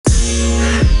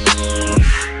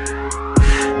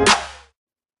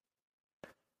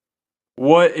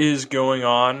What is going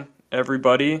on,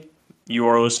 everybody? You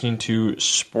are listening to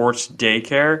Sports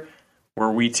Daycare, where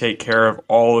we take care of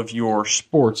all of your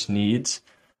sports needs.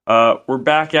 We're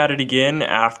back at it again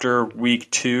after week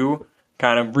 2,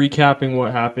 kind of recapping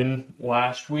what happened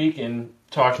last week and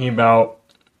talking about,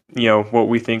 what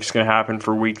we think is going to happen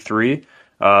for week 3.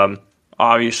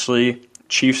 Obviously,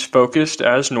 Chiefs focused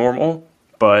as normal,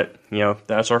 but,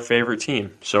 that's our favorite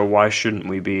team, so why shouldn't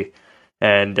we be?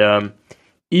 And,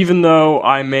 even though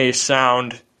I may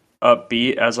sound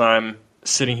upbeat as I'm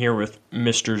sitting here with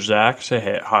Mr. Zach, say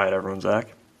hey, hi to everyone, Zach.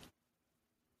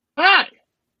 Hi.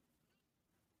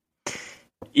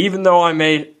 Even though I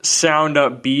may sound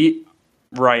upbeat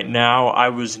right now, I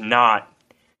was not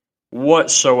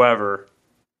whatsoever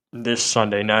this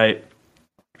Sunday night.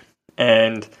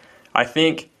 And I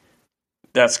think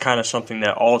that's kind of something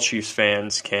that all Chiefs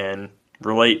fans can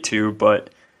relate to, but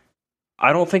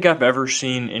I don't think I've ever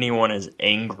seen anyone as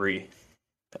angry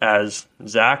as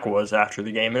Zach was after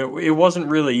the game. It wasn't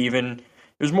really even,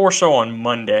 it was more so on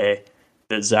Monday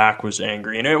that Zach was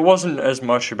angry. And it wasn't as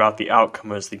much about the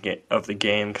outcome as of the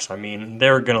game, because, they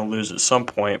were going to lose at some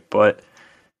point. But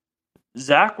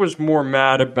Zach was more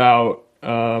mad about,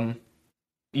 the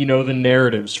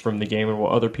narratives from the game and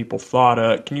what other people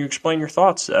thought. Can you explain your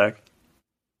thoughts, Zach?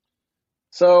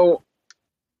 So,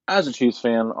 as a Chiefs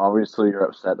fan, obviously you're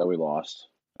upset that we lost.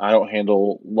 I don't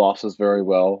handle losses very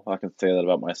well. I can say that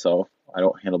about myself. I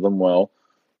don't handle them well.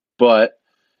 But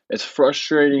it's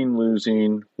frustrating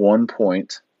losing 1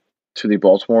 point to the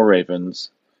Baltimore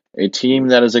Ravens, a team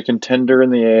that is a contender in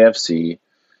the AFC,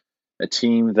 a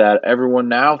team that everyone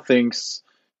now thinks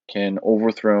can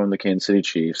overthrow the Kansas City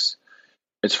Chiefs.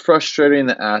 It's frustrating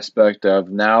the aspect of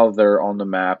now they're on the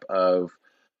map of,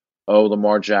 oh,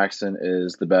 Lamar Jackson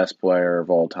is the best player of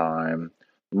all time.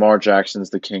 Lamar Jackson's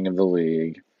the king of the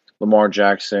league. Lamar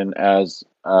Jackson, as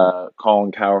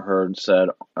Colin Cowherd said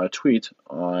a tweet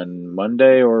on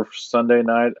Monday or Sunday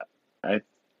night, I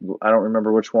I don't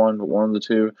remember which one, but one of the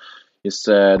two, he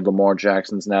said Lamar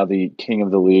Jackson's now the king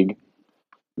of the league.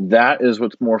 That is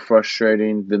what's more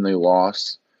frustrating than the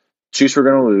loss. Chiefs were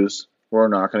going to lose. We're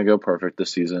not going to go perfect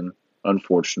this season,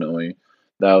 unfortunately.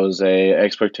 That was a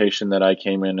expectation that I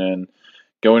came in and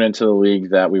going into the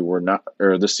league that we were not,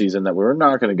 or this season that we were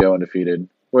not going to go undefeated,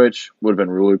 which would have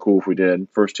been really cool if we did,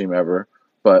 first team ever,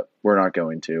 but we're not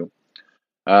going to.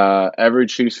 Every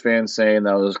Chiefs fan saying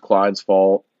that was Clyde's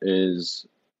fault is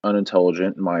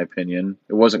unintelligent, in my opinion.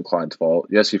 It wasn't Clyde's fault.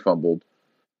 Yes, he fumbled,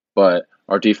 but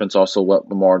our defense also let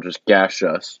Lamar just gash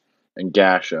us and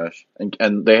gash us,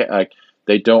 and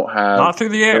they don't have Not through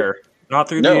the air. Not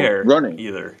through the no air running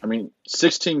either.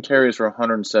 16 carries for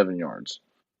 107 yards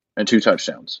and 2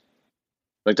 touchdowns.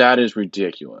 Like, that is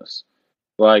ridiculous.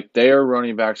 Like, their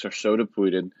running backs are so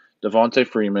depleted. Devontae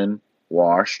Freeman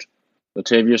washed,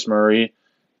 Latavius Murray,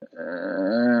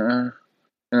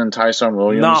 and Tyson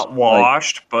Williams. Not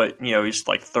washed, but, he's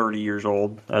like 30 years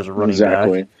old as a running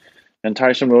Exactly. back. And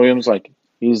Tyson Williams,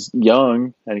 he's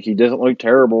young and he doesn't look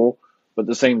terrible, but at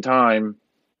the same time,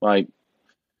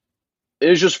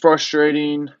 it's just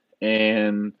frustrating.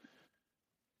 And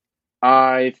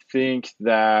I think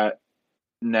that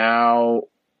now,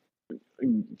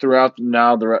 throughout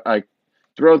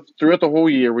the whole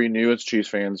year, we knew as Chiefs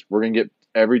fans we're gonna get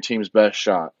every team's best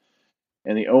shot.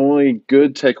 And the only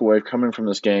good takeaway coming from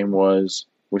this game was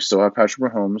we still have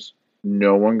Patrick Mahomes.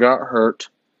 No one got hurt.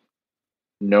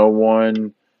 No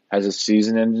one has a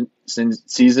season-ending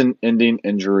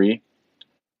injury.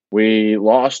 We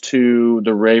lost to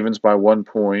the Ravens by 1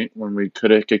 point when we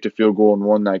could have kicked a field goal and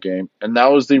won that game. And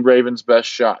that was the Ravens' best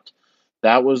shot.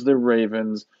 That was the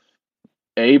Ravens'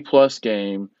 A-plus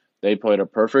game. They played a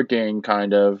perfect game,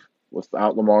 kind of,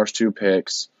 without Lamar's 2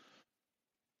 picks.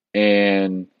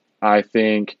 And I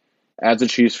think as a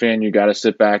Chiefs fan, you got to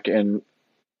sit back and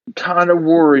kind of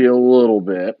worry a little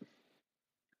bit.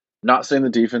 Not saying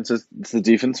it's the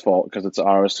defense's fault, because it's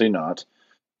obviously not.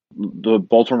 The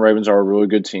Baltimore Ravens are a really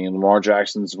good team. Lamar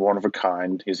Jackson's one of a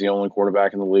kind. He's the only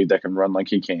quarterback in the league that can run like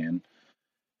he can.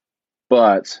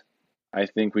 But I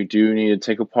think we do need to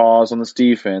take a pause on this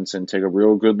defense and take a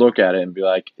real good look at it and be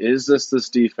like, is this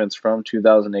defense from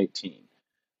 2018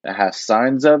 that has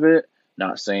signs of it?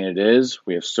 Not saying it is.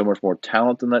 We have so much more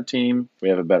talent than that team. We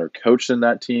have a better coach than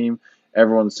that team.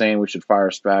 Everyone's saying we should fire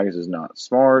Spags is not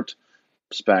smart.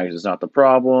 Spags is not the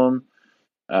problem.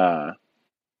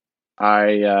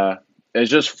 It's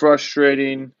just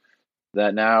frustrating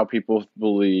that now people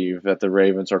believe that the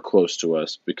Ravens are close to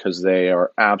us, because they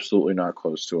are absolutely not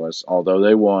close to us. Although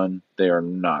they won, they are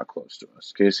not close to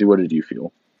us. Casey, what did you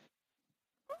feel?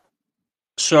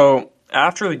 So,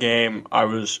 after the game, I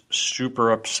was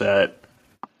super upset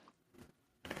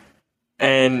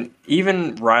And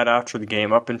even right after the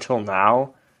game, up until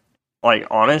now, like,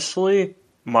 honestly,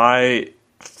 my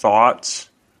thoughts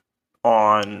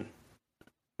on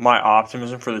my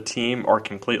optimism for the team are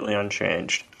completely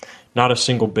unchanged. Not a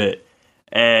single bit.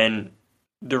 And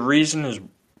the reason is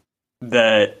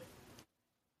that,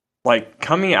 like,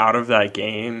 coming out of that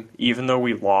game, even though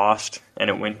we lost and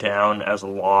it went down as a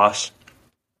loss,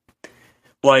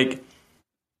 like,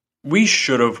 we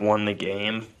should have won the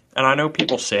game. And I know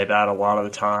people say that a lot of the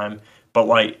time, but,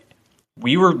 like,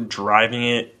 we were driving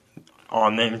it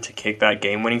on them to kick that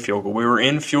game-winning field goal. We were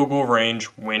in field goal range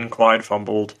when Clyde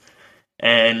fumbled,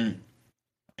 and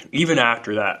even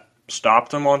after that,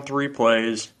 stopped them on 3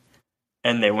 plays,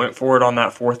 and they went for it on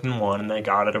that 4th and 1, and they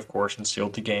got it, of course, and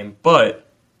sealed the game. But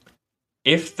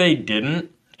if they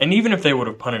didn't, and even if they would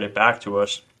have punted it back to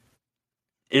us,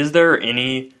 is there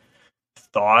any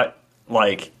thought,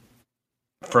 like,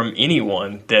 from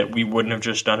anyone that we wouldn't have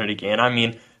just done it again? I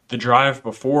mean, the drive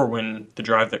before, when the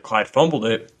drive that Clyde fumbled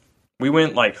it, we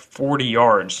went like 40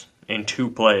 yards in 2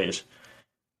 plays.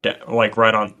 Like,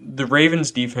 right on. The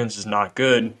Ravens defense is not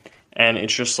good, and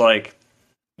it's just like,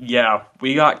 yeah,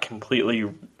 we got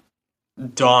completely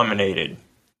dominated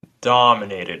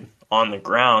on the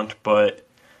ground, but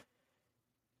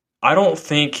I don't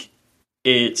think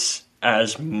it's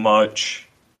as much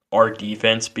our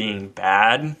defense being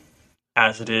bad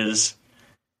as it is,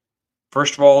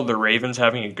 first of all, the Ravens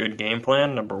having a good game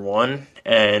plan, number one,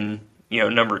 and,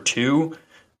 number two,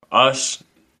 us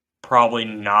probably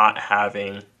not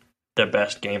having the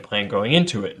best game plan going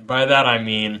into it. By that I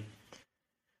mean,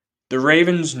 the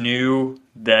Ravens knew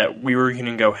that we were going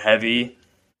to go heavy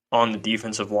on the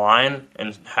defensive line,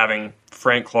 and having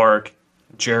Frank Clark,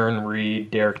 Jarran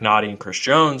Reed, Derek Nottie, and Chris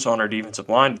Jones on our defensive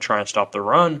line to try and stop the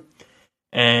run.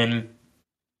 And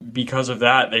because of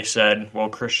that, they said, well,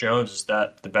 Chris Jones is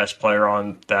the best player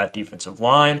on that defensive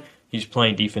line. He's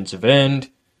playing defensive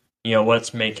end.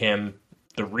 Let's make him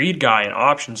the read guy in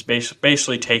options,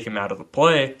 basically take him out of the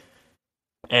play.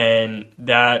 And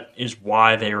that is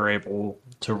why they were able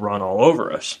to run all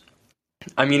over us.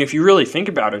 I mean, if you really think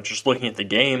about it, just looking at the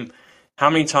game,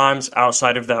 how many times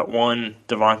outside of that one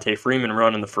Devontae Freeman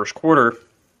run in the first quarter,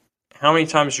 how many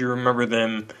times do you remember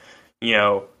them,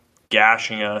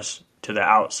 gashing us to the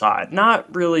outside?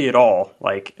 Not really at all,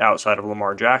 like outside of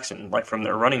Lamar Jackson, like from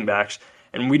their running backs.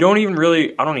 And I don't even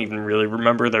really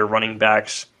remember their running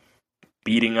backs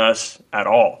beating us at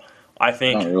all. I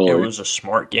think it was a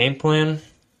smart game plan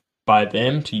by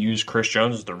them to use Chris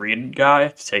Jones as the read guy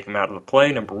to take him out of the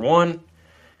play, number one.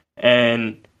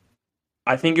 And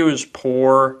I think it was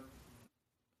poor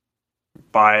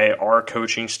by our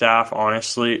coaching staff,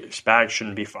 honestly. Spags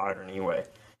shouldn't be fired anyway.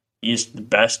 He's the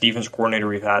best defense coordinator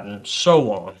we've had in so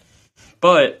long.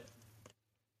 But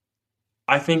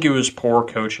I think it was poor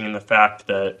coaching in the fact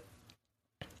that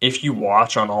if you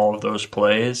watch on all of those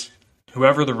plays,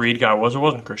 whoever the read guy was, it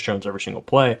wasn't Chris Jones every single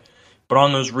play, but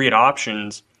on those read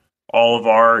options, all of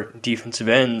our defensive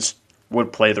ends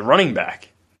would play the running back.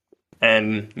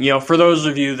 And, for those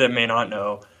of you that may not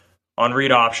know, on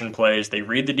read option plays, they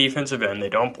read the defensive end, they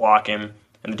don't block him,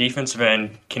 and the defensive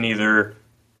end can either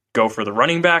go for the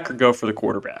running back or go for the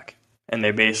quarterback. And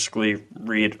they basically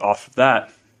read off of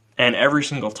that. And every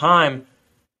single time,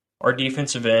 our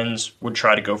defensive ends would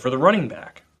try to go for the running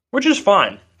back, which is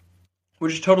fine.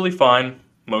 Which is totally fine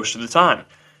most of the time.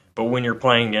 But when you're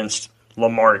playing against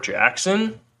Lamar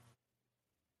Jackson,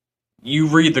 you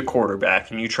read the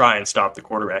quarterback and you try and stop the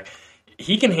quarterback.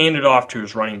 He can hand it off to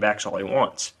his running backs all he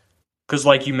wants. Because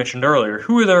like you mentioned earlier,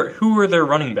 who are their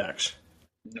running backs?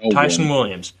 No Tyson one.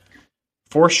 Williams.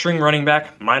 4th-string running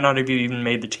back, might not have even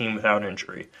made the team without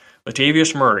injury.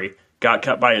 Latavius Murray got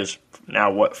cut by his,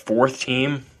 4th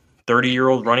team,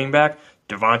 30-year-old running back.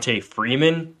 Devontae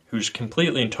Freeman, who's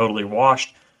completely and totally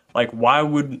washed. Like, why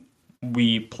would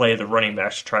we play the running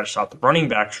backs to try to stop the running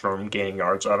backs from gaining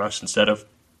yards on us instead of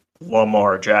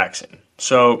Lamar Jackson?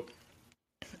 So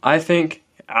I think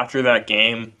after that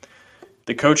game,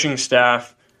 the coaching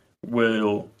staff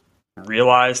will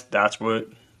realize that's what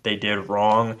they did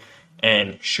wrong.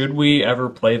 And should we ever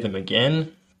play them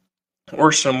again,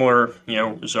 or similar,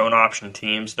 zone option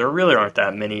teams, there really aren't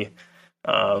that many.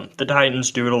 The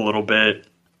Titans do it a little bit.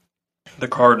 The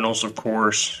Cardinals, of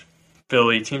course,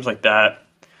 Philly, teams like that.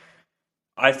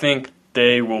 I think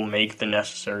they will make the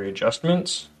necessary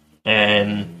adjustments,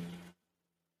 and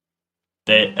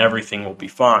that everything will be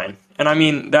fine. And I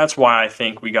mean, that's why I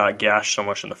think we got gashed so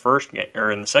much in the first game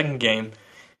or in the second game.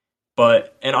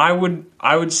 But I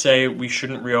would say we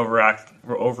shouldn't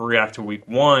overreact to week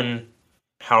one,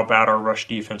 how bad our rush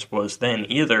defense was then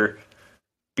either,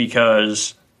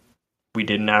 because we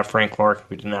didn't have Frank Clark,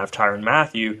 we didn't have Tyrann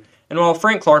Mathieu. And while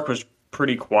Frank Clark was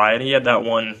pretty quiet, he had that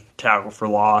one tackle for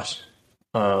loss.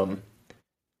 Tyrann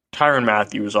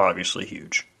Mathieu was obviously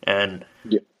huge. And,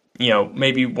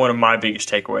 maybe one of my biggest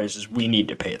takeaways is we need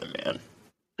to pay the man.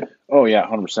 Oh, yeah,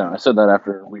 100%. I said that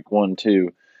after week 1,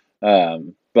 too.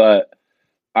 But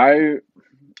I'm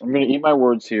going to eat my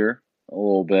words here a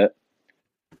little bit.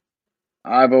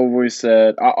 I've always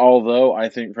said, although I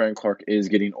think Frank Clark is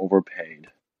getting overpaid,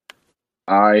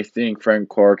 I think Frank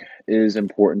Clark is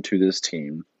important to this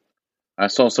team. I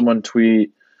saw someone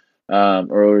tweet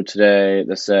earlier today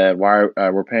that said, "Why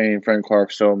we're paying Frank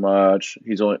Clark so much?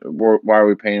 Why are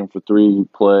we paying him for 3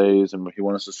 plays and he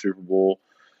won us the Super Bowl?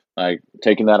 Like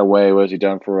taking that away, what has he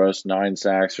done for us? 9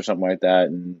 sacks or something like that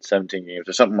in 17 games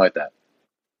or something like that."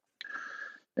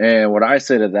 And what I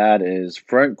say to that is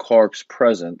Frank Clark's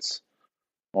presence,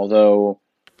 although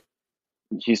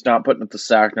he's not putting up the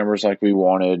sack numbers like we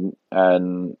wanted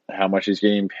and how much he's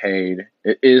getting paid,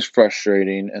 it is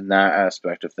frustrating in that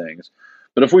aspect of things.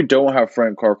 But if we don't have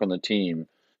Frank Clark on the team,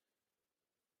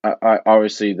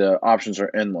 obviously the options are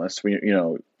endless. We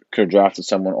could have drafted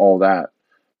someone, all that,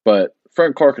 but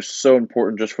Frank Clark is so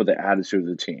important just for the attitude of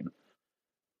the team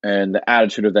and the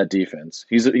attitude of that defense.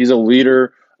 He's a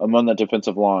leader among that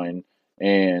defensive line,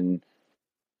 and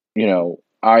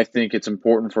I think it's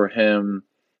important for him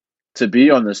to be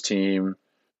on this team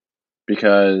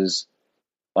because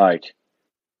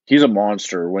he's a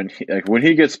monster when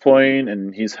he gets playing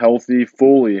and he's healthy,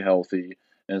 fully healthy,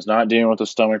 and is not dealing with a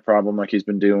stomach problem like he's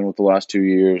been dealing with the last 2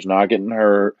 years, not getting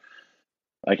hurt.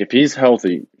 If he's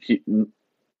healthy, he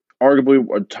arguably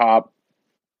a top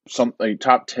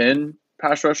 10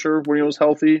 pass rusher when he was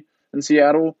healthy in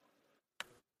Seattle.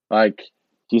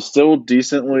 He's still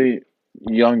decently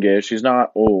youngish. He's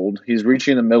not old. He's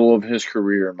reaching the middle of his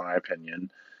career, in my opinion.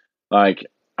 I'm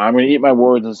going to eat my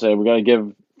words and say we got to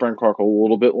give Frank Clark a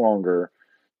little bit longer,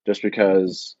 just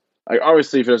because.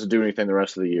 Obviously, if he doesn't do anything the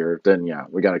rest of the year, then yeah,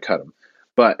 we got to cut him.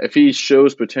 But if he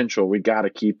shows potential, we got to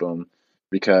keep him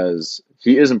because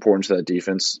he is important to that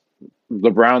defense.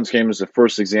 The Browns game is the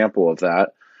first example of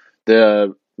that.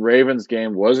 The Ravens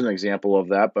game was an example of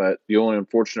that, but the only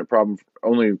unfortunate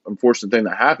thing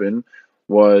that happened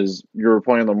was you were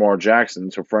playing Lamar Jackson,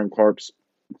 so Frank Clark's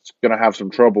going to have some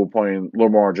trouble playing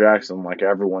Lamar Jackson like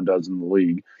everyone does in the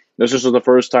league. This is the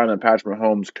first time that Patrick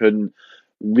Mahomes couldn't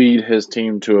lead his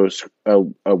team to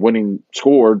a winning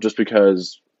score just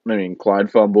because,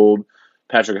 Clyde fumbled.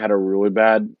 Patrick had a really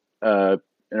bad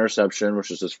interception,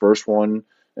 which is his first one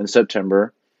in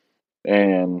September.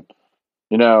 And,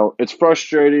 it's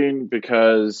frustrating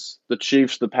because the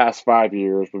Chiefs the past 5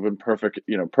 years, we've been perfect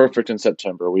in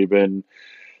September.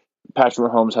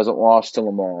 Patrick Mahomes hasn't lost to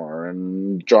Lamar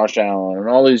and Josh Allen and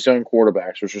all these young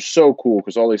quarterbacks, which is so cool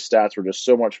because all these stats were just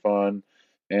so much fun.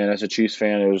 And as a Chiefs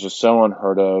fan, it was just so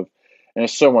unheard of. And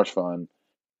it's so much fun.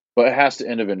 But it has to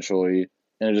end eventually.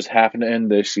 And it just happened to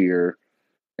end this year.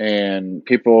 And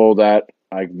people that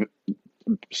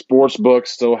sports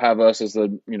books still have us as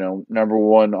the number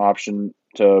one option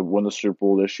to win the Super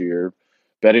Bowl this year.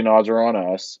 Betting odds are on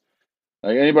us.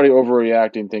 Anybody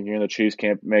overreacting, thinking the Chiefs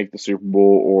can't make the Super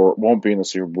Bowl or won't be in the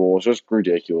Super Bowl, is just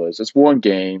ridiculous. It's one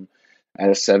game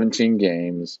out of 17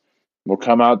 games. We'll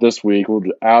come out this week.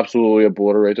 We'll absolutely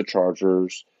obliterate the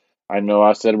Chargers. I know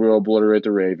I said we'll obliterate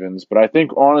the Ravens, but I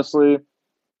think honestly,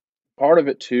 part of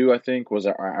it too, I think, was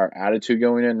our attitude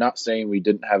going in. Not saying we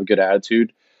didn't have a good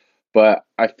attitude, but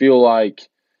I feel like,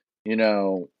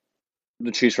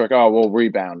 the Chiefs were like, oh, we'll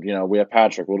rebound. We have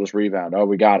Patrick. We'll just rebound. Oh,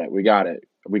 we got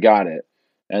it.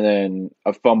 And then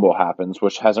a fumble happens,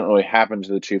 which hasn't really happened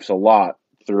to the Chiefs a lot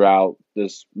throughout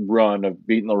this run of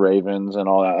beating the Ravens and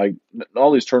all that.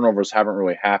 All these turnovers haven't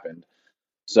really happened.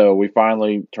 So we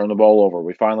finally turned the ball over.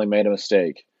 We finally made a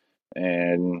mistake.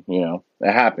 And,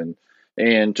 it happened.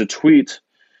 And to tweet,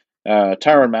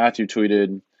 Tyrann Mathieu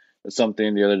tweeted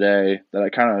something the other day that I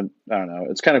don't know,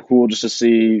 it's kind of cool just to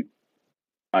see,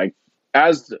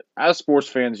 as sports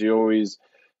fans, you always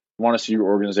want to see your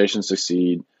organization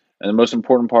succeed. And the most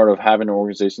important part of having an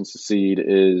organization succeed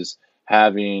is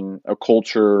having a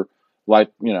culture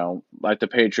like the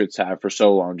Patriots have for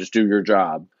so long. Just do your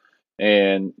job.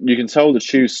 And you can tell the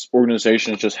Chiefs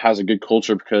organization just has a good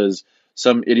culture because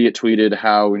some idiot tweeted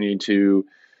how we need to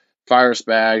fire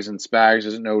Spags and Spags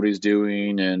doesn't know what he's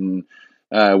doing. And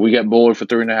we get bullied for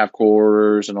 3.5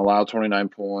 quarters and allow 29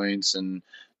 points. And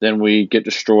then we get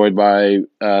destroyed by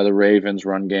the Ravens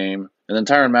run game. And then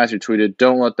Tyrann Mathieu tweeted,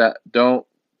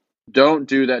 Don't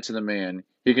do that to the man.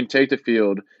 He can take the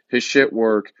field. His shit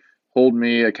work. Hold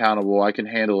me accountable. I can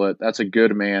handle it. That's a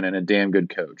good man and a damn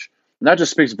good coach. And that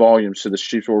just speaks volumes to the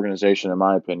Chiefs organization, in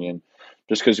my opinion.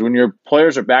 Just because when your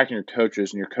players are backing your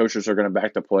coaches and your coaches are going to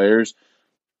back the players,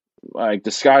 like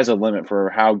the sky's the limit for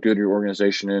how good your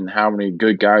organization and how many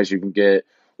good guys you can get,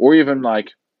 or even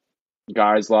like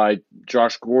guys like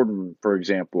Josh Gordon, for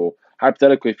example.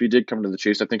 Hypothetically, if he did come to the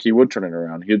Chiefs, I think he would turn it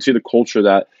around. He would see the culture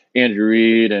that Andrew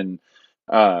Reid and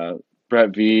uh,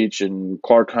 Brett Veach and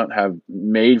Clark Hunt have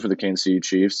made for the Kansas City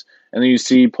Chiefs, and then you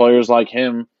see players like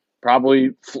him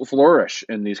probably flourish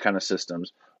in these kind of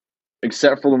systems.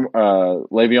 Except for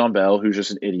Le'Veon Bell, who's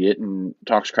just an idiot and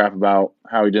talks crap about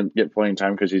how he didn't get playing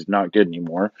time because he's not good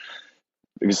anymore.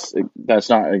 That's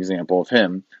not an example of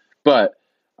him. But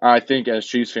I think as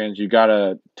Chiefs fans, you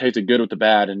gotta take the good with the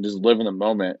bad and just live in the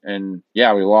moment. And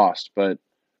yeah, we lost, but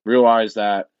realize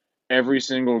that every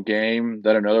single game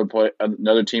that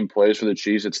another team plays for the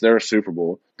Chiefs, it's their Super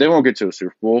Bowl. They won't get to a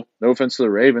Super Bowl. No offense to the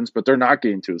Ravens, but they're not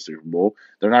getting to a Super Bowl.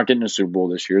 They're not getting a Super Bowl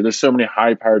this year. There's so many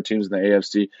high-powered teams in the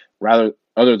AFC. Rather,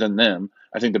 other than them,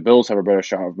 I think the Bills have a better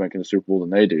shot of making the Super Bowl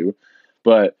than they do.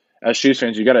 But as Chiefs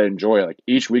fans, you got to enjoy it. Like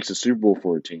each week's a Super Bowl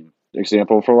for a team.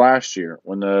 Example for last year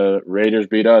when the Raiders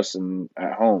beat us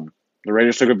at home. The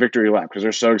Raiders took a victory lap because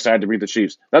they're so excited to beat the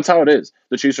Chiefs. That's how it is.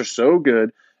 The Chiefs are so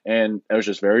good, and it was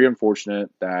just very unfortunate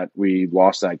that we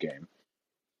lost that game.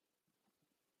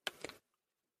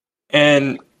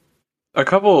 And a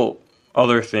couple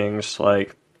other things,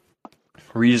 like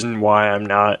reason why I'm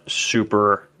not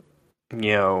super,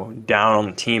 down on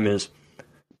the team is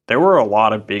there were a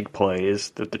lot of big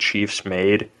plays that the Chiefs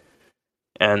made,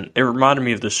 and it reminded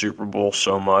me of the Super Bowl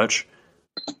so much,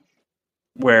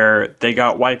 where they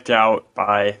got wiped out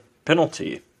by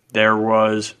penalty. There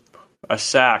was a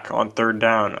sack on third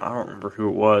down. I don't remember who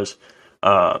it was,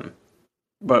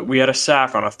 but we had a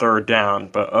sack on a third down,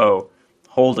 but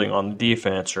holding on the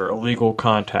defense or illegal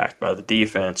contact by the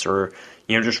defense or,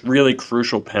 just really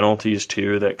crucial penalties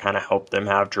too that kind of helped them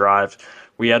have drives.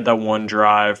 We had that one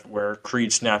drive where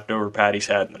Creed snapped over Patty's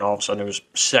head, and then all of a sudden it was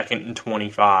 2nd and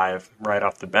 25 right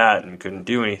off the bat and couldn't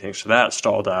do anything, so that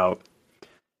stalled out.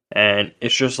 And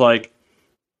it's just like,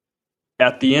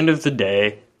 at the end of the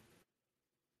day,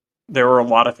 there were a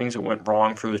lot of things that went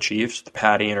wrong for the Chiefs. The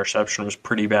Patty interception was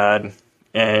pretty bad,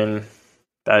 and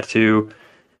that too.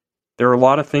 There were a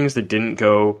lot of things that didn't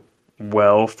go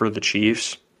well for the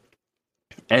Chiefs,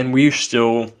 and we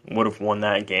still would have won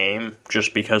that game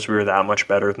just because we were that much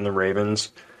better than the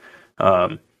Ravens.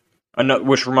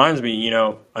 Which reminds me,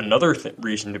 another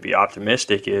reason to be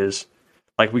optimistic is,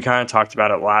 like we kind of talked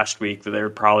about it last week, that they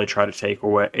would probably try to take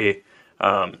away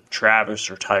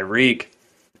Travis or Tyreek,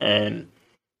 and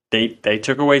they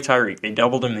took away Tyreek. They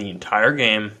doubled him the entire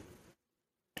game,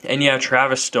 and yeah,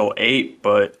 Travis still ate,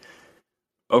 but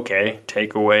okay,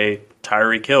 take away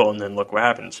Tyreek Hill, and then look what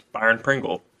happens. Byron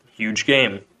Pringle, huge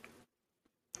game.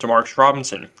 Demarcus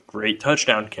Robinson, great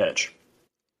touchdown catch.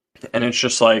 And it's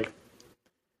just like,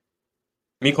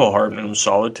 Mecole Hardman was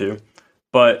solid too.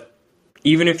 But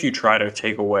even if you try to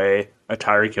take away a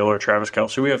Tyreek Hill or Travis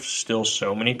Kelce, we have still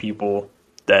so many people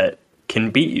that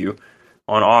can beat you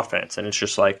on offense. And it's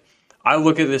just like, I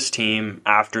look at this team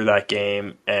after that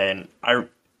game, and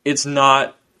it's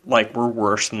not like we're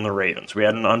worse than the Ravens. We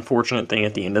had an unfortunate thing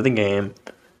at the end of the game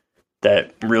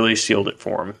that really sealed it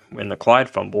for them in the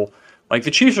Clyde fumble. Like, the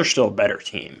Chiefs are still a better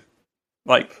team.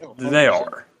 Like, they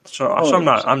are. So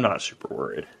I'm not super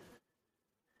worried.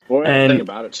 Well, and the thing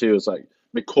about it too is like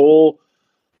Mecole,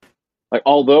 like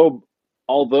although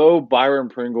Byron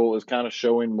Pringle is kind of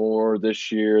showing more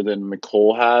this year than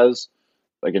Mecole has,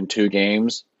 like in 2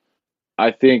 games, I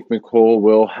think Mecole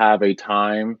will have a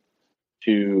time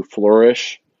to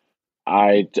flourish.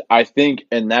 I think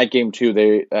in that game too,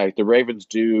 the Ravens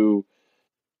do,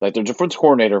 like, their defense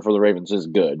coordinator for the Ravens is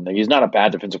good. Like, he's not a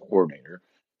bad defensive coordinator.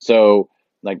 So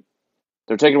like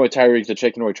they're taking away Tyreek, they're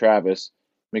taking away Travis.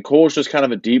 Mecole's just kind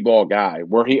of a deep ball guy,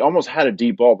 where he almost had a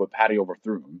deep ball, but Patty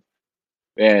overthrew him.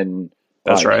 And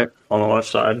that's right, on the left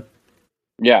side.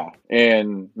 Yeah,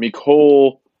 and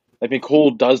Mecole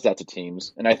does that to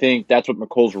teams, and I think that's what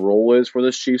Mecole's role is for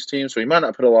this Chiefs team. So he might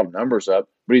not put a lot of numbers up,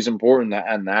 but he's important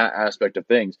in that aspect of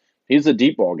things. He's a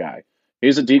deep ball guy.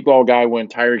 He's a deep ball guy when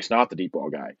Tyreek's not the deep ball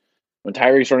guy. When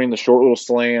Tyreek's running the short little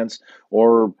slants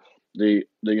or the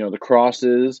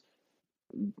crosses,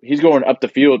 he's going up the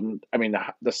field, and I mean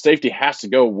the safety has to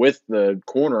go with the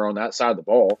corner on that side of the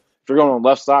ball. If you're going on the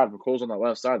left side, Mecole's on that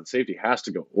left side, the safety has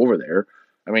to go over there.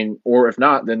 I mean, or if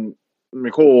not, then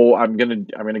Mecole, I'm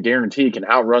gonna guarantee can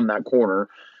outrun that corner,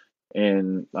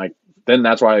 and like then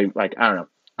that's why, like, I don't know.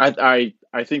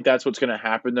 I think that's what's gonna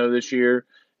happen though this year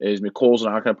is Mecole's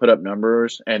not gonna put up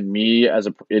numbers, and me as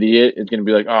an idiot is gonna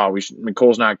be like, oh,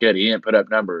 Mecole's not good. He didn't put up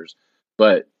numbers,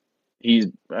 but he's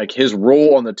like his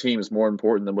role on the team is more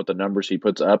important than what the numbers he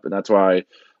puts up, and that's why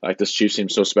like this Chiefs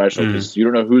team's so special Mm. because you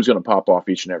don't know who's going to pop off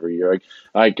each and every year.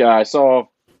 I saw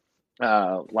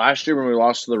last year when we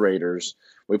lost to the Raiders,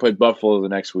 we played Buffalo the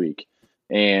next week,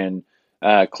 and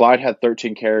Clyde had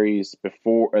 13 carries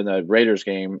before in the Raiders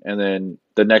game, and then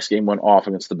the next game went off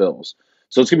against the Bills.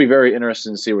 So it's gonna be very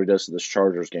interesting to see what he does to this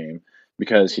Chargers game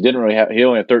because he only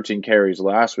had 13 carries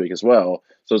last week as well.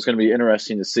 So it's gonna be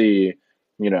interesting to see,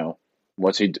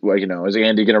 is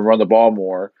Andy gonna run the ball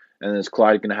more, and is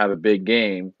Clyde gonna have a big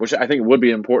game, which I think would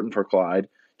be important for Clyde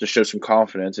to show some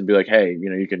confidence and be like, hey,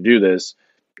 you can do this.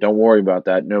 Don't worry about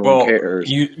that. No one Well, cares.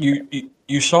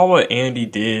 you saw what Andy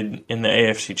did in the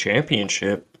AFC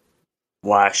Championship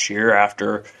last year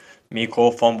after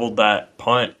Mecole fumbled that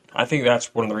punt. I think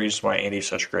that's one of the reasons why Andy's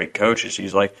such a great coach is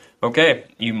he's like, okay,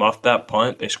 you muffed that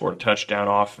punt. They scored a touchdown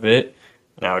off of it.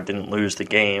 Now it didn't lose the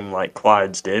game like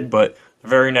Clyde's did, but the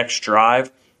very next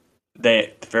drive,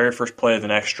 the very first play of the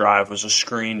next drive was a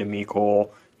screen to Mecole.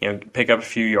 Pick up a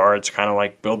few yards, kind of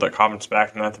like build that confidence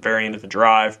back. And at the very end of the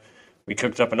drive, we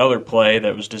cooked up another play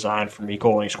that was designed for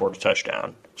Mecole, and he scored a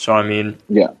touchdown. So, I mean,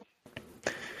 yeah,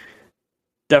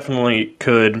 definitely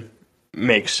could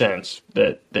make sense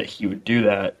that he would do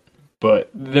that. But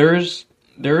there's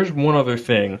one other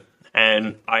thing,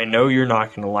 and I know you're not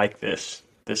going to like this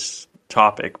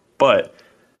topic, but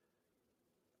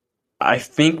I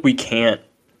think we can't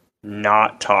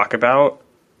not talk about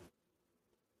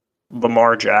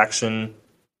Lamar Jackson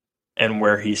and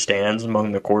where he stands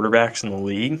among the quarterbacks in the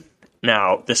league.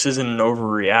 Now, this isn't an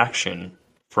overreaction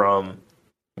from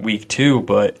week 2,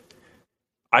 but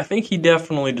I think he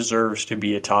definitely deserves to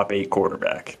be a top 8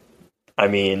 quarterback. I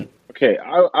mean, okay,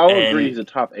 I'll agree he's a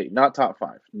top 8, not top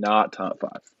 5, not top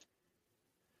 5.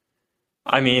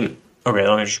 I mean, okay,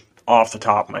 let me just off the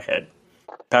top of my head.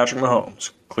 Patrick Mahomes,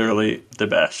 clearly the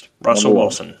best. Russell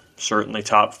Wilson, certainly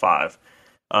top 5.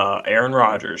 Aaron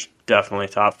Rodgers, definitely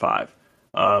top 5.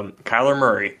 Kyler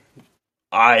Murray,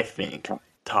 I think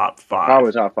top 5.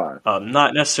 Probably top 5.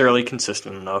 Not necessarily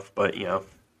consistent enough, but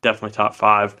definitely top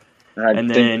 5. And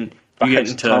then you get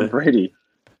into Tom Brady.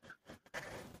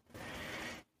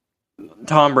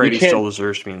 Tom Brady still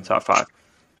deserves to be in the top 5.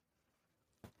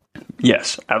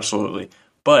 Yes, absolutely.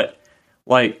 But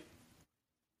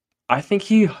I think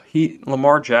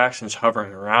Lamar Jackson's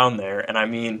hovering around there, and I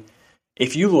mean,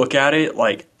 if you look at it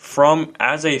from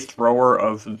as a thrower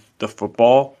of the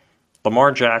football,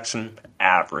 Lamar Jackson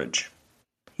average.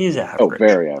 He's average. Oh,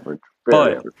 very average.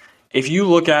 Very average. If you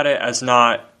look at it as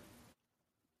not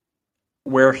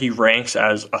where he ranks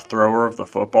as a thrower of the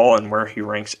football and where he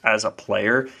ranks as a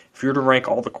player, if you were to rank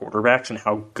all the quarterbacks and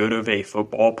how good of a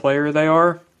football player they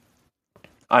are,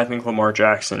 I think Lamar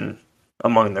Jackson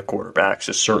among the quarterbacks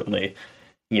is certainly,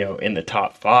 in the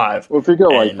top 5. Well, if you go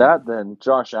like that, then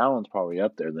Josh Allen's probably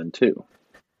up there then too.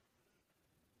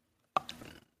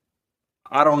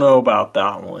 I don't know about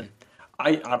that one.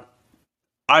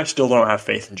 I still don't have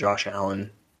faith in Josh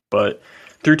Allen, but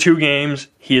through 2 games,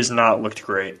 he has not looked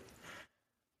great.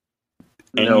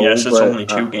 And yes, it's only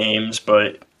 2 games,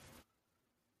 but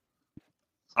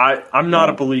I'm not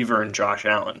a believer in Josh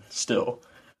Allen still.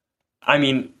 I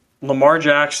mean, Lamar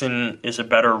Jackson is a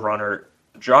better runner.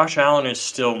 Josh Allen is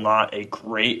still not a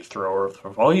great thrower of the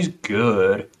football. He's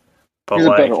good, but he's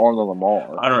a better arm than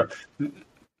Lamar. I don't know.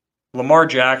 Lamar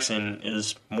Jackson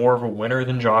is more of a winner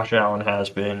than Josh Allen has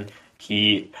been.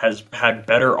 He has had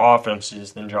better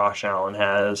offenses than Josh Allen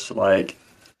has.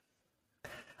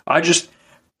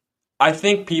 I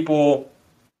think people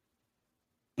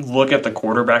look at the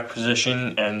quarterback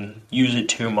position and use it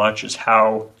too much as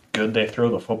how good they throw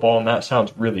the football, and that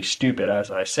sounds really stupid as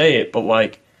I say it,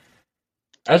 but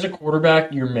as a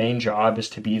quarterback, your main job is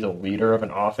to be the leader of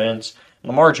an offense.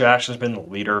 Lamar Jackson's been the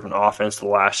leader of an offense the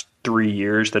last 3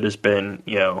 years that has been,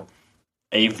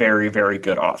 a very, very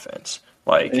good offense.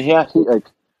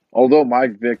 Although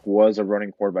Mike Vick was a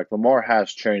running quarterback, Lamar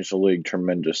has changed the league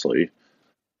tremendously.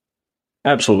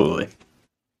 Absolutely.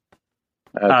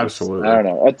 Absolutely. I don't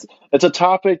know. It's a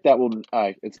topic that will.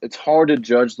 It's hard to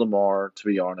judge Lamar, to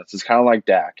be honest. It's kind of like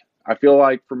Dak. I feel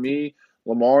like for me,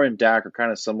 Lamar and Dak are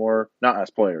kind of similar, not as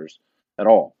players at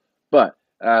all, but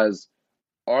as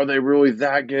are they really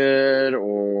that good,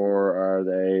 or are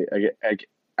they?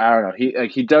 I don't know.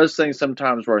 He does things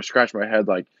sometimes where I scratch my head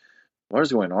like, what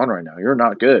is going on right now? You're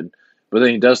not good. But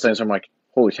then he does things where I'm like,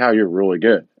 holy cow, you're really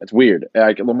good. It's weird.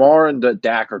 Lamar and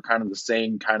Dak are kind of the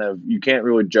same kind of. You can't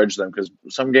really judge them because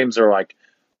some games are like,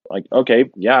 okay,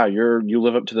 yeah, you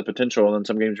live up to the potential, and then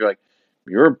some games you're like,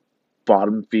 you're a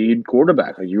bottom feed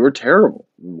quarterback. You were terrible.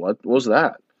 What was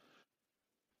that?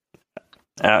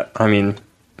 I mean,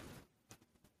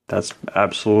 That's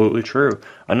absolutely true.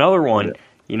 Another one,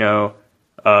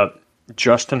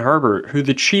 Justin Herbert, who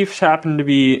the Chiefs happen to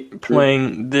be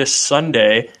playing this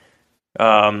Sunday.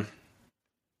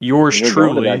 Yours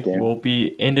truly will be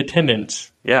in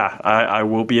attendance. Yeah, I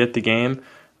will be at the game.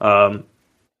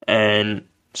 And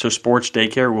so Sports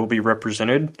Daycare will be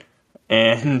represented.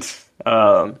 And,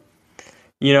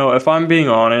 if I'm being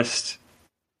honest,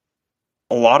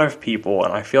 a lot of people,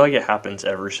 and I feel like it happens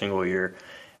every single year,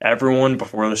 everyone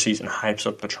before the season hypes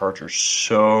up the Chargers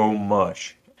so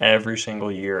much every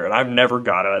single year. And I've never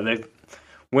got it.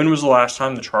 When was the last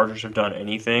time the Chargers have done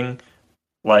anything,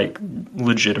 like,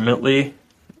 legitimately?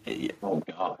 Oh,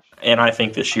 gosh. And I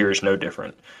think this year is no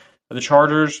different. The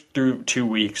Chargers, through 2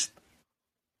 weeks,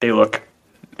 they look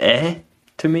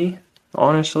to me,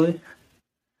 honestly.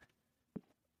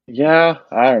 Yeah,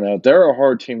 I don't know. They're a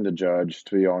hard team to judge,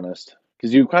 to be honest.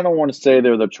 Because you kind of want to say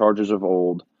they're the Chargers of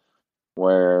old,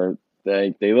 where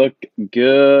they look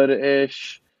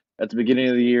good-ish at the beginning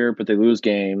of the year, but they lose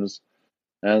games.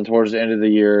 And towards the end of the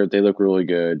year, they look really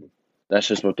good. That's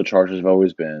just what the Chargers have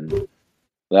always been.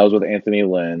 That was with Anthony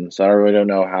Lynn, so I really don't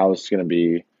know how it's going to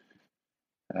be.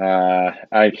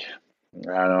 I don't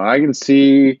know. I can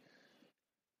see.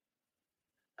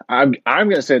 I'm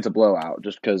going to say it's a blowout,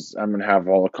 just because I'm going to have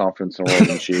all the confidence in the world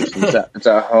in the Chiefs. It's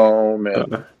at home,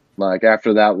 and like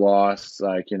after that loss,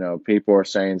 people are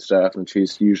saying stuff, and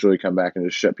Chiefs usually come back and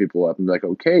just shut people up and be like,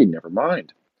 okay, never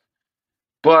mind.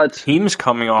 But teams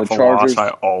coming off a loss, I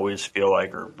always feel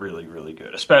like are really, really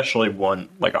good, especially one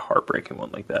like a heartbreaking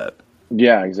one like that.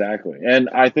 Yeah, exactly. And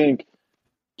I think,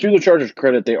 to the Chargers'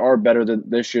 credit, they are better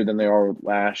this year than they are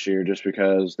last year, just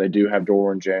because they do have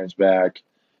Derwin James back,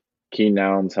 Keenan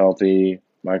Allen's healthy,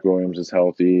 Mike Williams is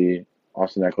healthy,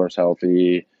 Austin Eckler's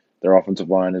healthy. Their offensive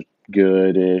line is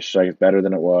good-ish, like it's better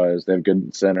than it was. They have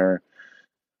good center.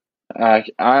 I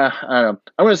don't know.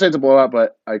 I'm going to say it's a blowout,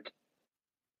 but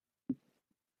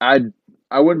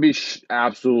I wouldn't be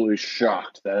absolutely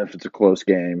shocked that if it's a close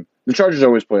game. The Chargers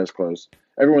always play us close.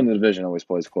 Everyone in the division always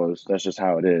plays close. That's just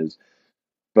how it is.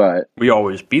 But we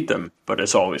always beat them, but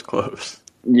it's always close.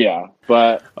 Yeah,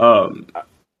 but I'm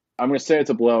going to say it's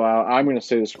a blowout. I'm going to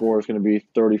say the score is going to be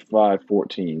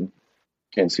 35-14.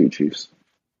 Kansas City Chiefs.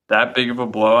 That big of a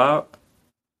blowout?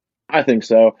 I think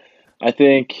so. I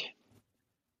think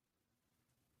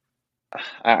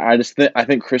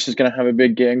Chris is going to have a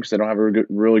big game because they don't have a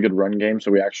really good run game. So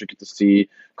we actually get to see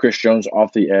Chris Jones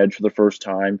off the edge for the first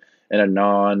time in a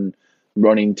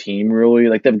non-running team. Really,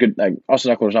 like they have good. Like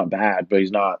Austin Eckler's not bad, but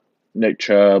he's not Nick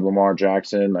Chubb, Lamar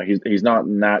Jackson. Like he's not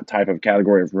in that type of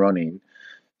category of running.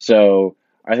 So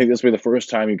I think this will be the first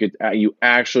time you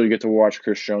actually get to watch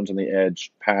Chris Jones on the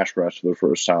edge pass rush for the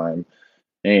first time.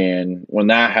 And when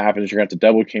that happens, you're going to have to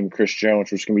double team Chris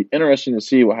Jones, which is going to be interesting to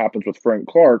see what happens with Frank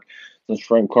Clark, since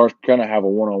Frank Clark's going to have a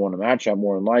one-on-one matchup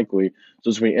more than likely. So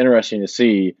it's going to be interesting to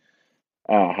see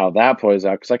how that plays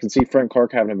out, because I can see Frank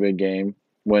Clark having a big game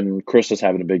when Chris is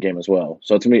having a big game as well.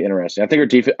 So it's going to be interesting. I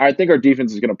think our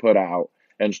defense is going to put out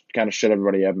and kind of shut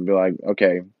everybody up and be like,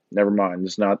 okay, never mind.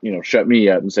 It's not, shut me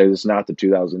up and say this is not the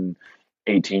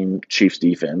 2018 Chiefs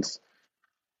defense.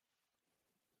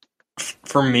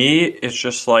 For me, it's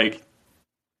just like,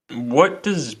 what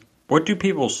do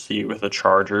people see with the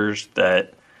Chargers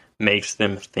that makes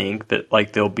them think that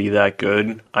like they'll be that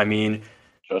good? I mean,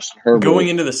 going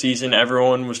into the season,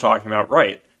 everyone was talking about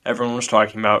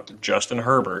Justin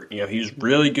Herbert. He's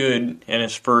really good in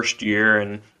his first year,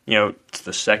 and it's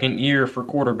the second year for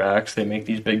quarterbacks. They make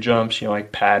these big jumps,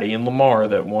 like Patty and Lamar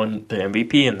that won the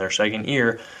MVP in their second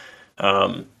year.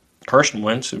 Carson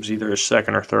Wentz, it was either his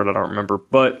second or third, I don't remember,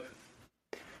 but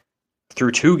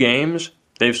through 2 games,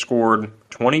 they've scored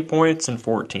 20 points and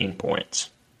 14 points.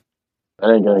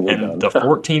 And the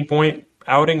 14-point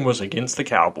outing was against the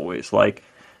Cowboys. Like,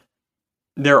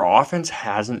 their offense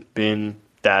hasn't been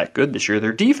that good this year.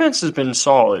 Their defense has been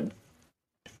solid,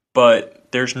 but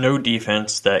there's no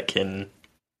defense that can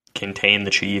contain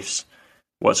the Chiefs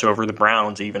whatsoever. The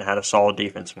Browns even had a solid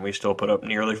defense, and we still put up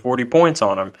nearly 40 points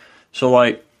on them. So,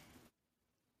 like,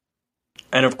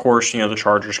 and of course, the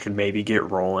Chargers could maybe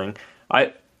get rolling.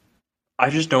 I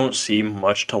just don't see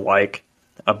much to like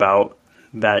about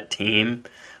that team.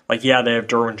 Like, yeah, they have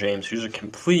Derwin James, who's a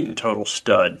complete and total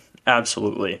stud.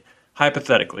 Absolutely.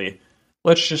 Hypothetically,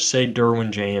 let's just say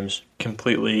Derwin James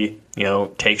completely,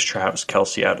 takes Travis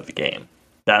Kelce out of the game.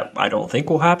 That I don't think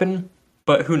will happen,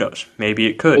 but who knows? Maybe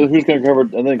it could. Who's going to cover?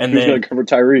 Who's going to cover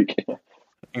Tyreek?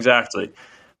 Exactly.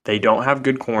 They don't have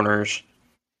good corners.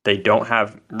 They don't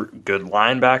have good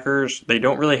linebackers. They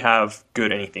don't really have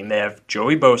good anything. They have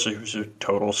Joey Bosa, who's a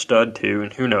total stud too,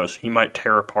 and who knows? He might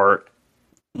tear apart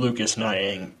Lucas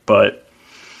Niang, but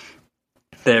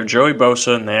They have Joey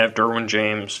Bosa and they have Derwin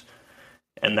James,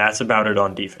 and that's about it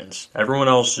on defense. Everyone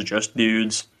else is just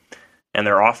dudes, and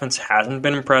their offense hasn't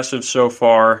been impressive so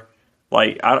far.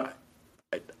 Like, I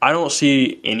don't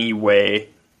see any way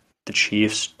the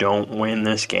Chiefs don't win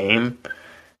this game,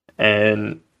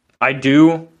 and I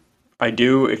do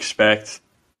expect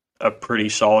a pretty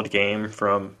solid game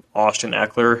from Austin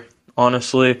Eckler,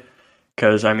 honestly,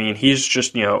 because, I mean, he's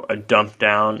just, a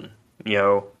dump-down,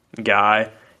 guy,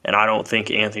 and I don't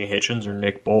think Anthony Hitchens or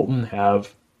Nick Bolton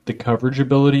have the coverage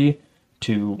ability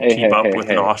to keep up with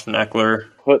an Austin Eckler.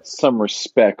 Put some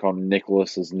respect on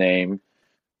Nicholas's name.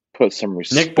 Put some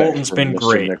respect. Nick Bolton's been Mr.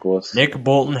 great. Nicholas. Nick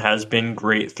Bolton has been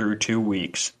great through 2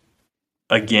 weeks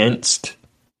against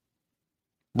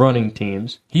running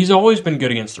teams. He's always been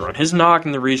good against the run. His knock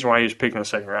and the reason why he was picked in the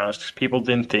second round is because people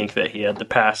didn't think that he had the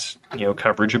pass,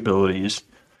 coverage abilities.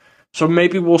 So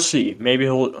maybe we'll see. Maybe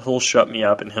he'll shut me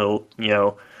up and he'll,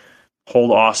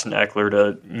 hold Austin Eckler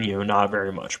to, not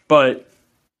very much. But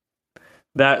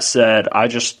that said, I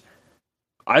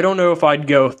don't know if I'd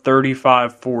go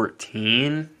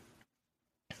 35-14.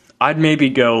 I'd maybe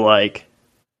go like,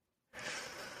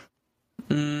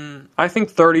 I think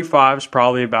 35 is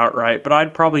probably about right, but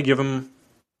I'd probably give him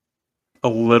a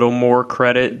little more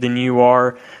credit than you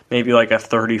are. Maybe like a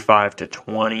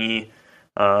 35-20,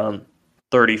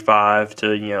 35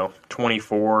 to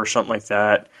 24 or something like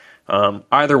that.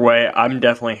 Either way, I'm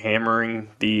definitely hammering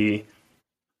the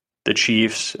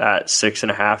Chiefs at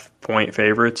 6.5 point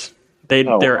favorites. They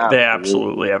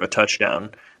absolutely have a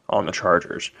touchdown on the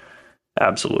Chargers,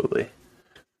 absolutely.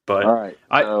 But all right,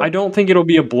 I don't think it'll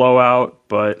be a blowout,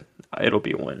 but it'll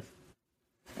be a win.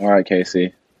 All right,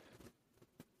 Casey.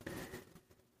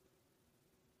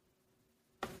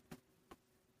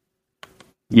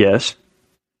 Yes.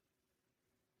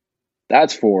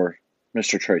 That's for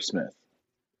Mr. Trey Smith.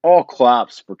 All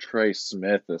claps for Trey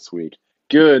Smith this week.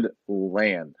 Good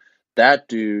land. That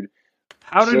dude.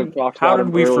 How did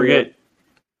we forget?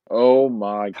 Oh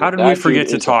my God. How did we forget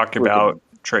to talk about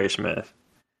Trey Smith?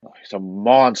 He's a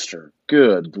monster.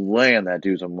 Good land. That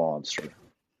dude's a monster.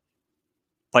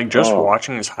 Like, just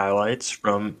watching his highlights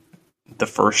from the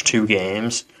first 2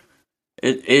 games,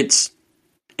 it's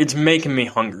making me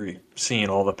hungry seeing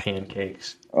all the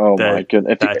pancakes. Oh my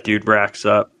goodness. That dude racks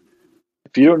up.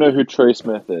 If you don't know who Trey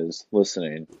Smith is,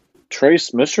 listening,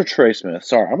 Mr. Trey Smith,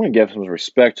 sorry, I'm going to give some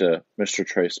respect to Mr.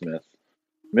 Trey Smith.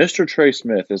 Mr. Trey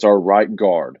Smith is our right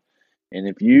guard. And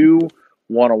if you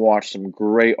want to watch some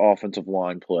great offensive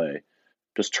line play,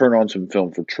 just turn on some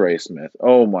film for Trey Smith.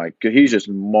 Oh my God, he's just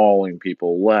mauling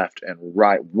people left and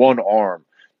right, one arm,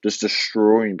 just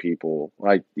destroying people.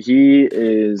 Like, he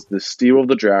is the steal of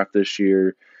the draft this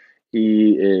year.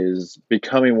 He is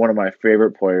becoming one of my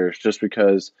favorite players just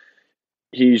because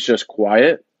he's just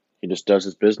quiet. He just does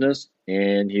his business,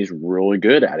 and he's really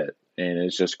good at it. And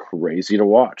it's just crazy to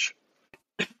watch.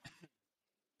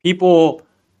 People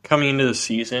coming into the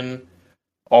season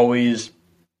always,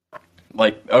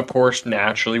 like, of course,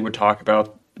 naturally would talk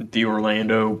about the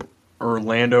Orlando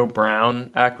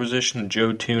Brown acquisition,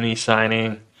 Joe Thuney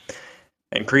signing,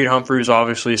 and Creed Humphreys,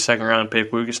 obviously a second-round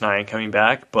pick, Lucas Nye coming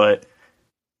back. But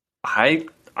I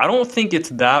don't think it's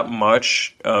that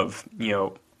much of,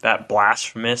 that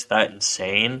blasphemous, that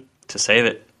insane to say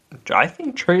that I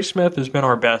think Trey Smith has been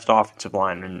our best offensive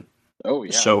lineman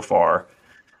so far.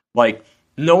 Like,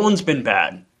 no one's been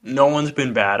bad. No one's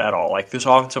been bad at all. Like, this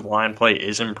offensive line play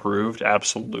is improved,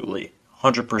 absolutely,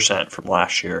 100% from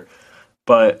last year.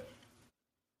 But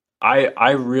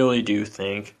I really do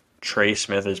think Trey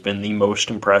Smith has been the most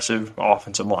impressive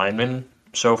offensive lineman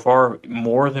so far,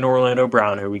 more than Orlando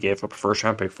Brown, who we gave up a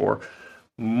first-round pick for,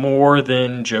 more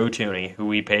than Joe Thuney, who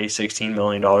we pay $16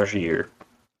 million a year,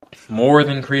 more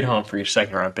than Creed Humphreys,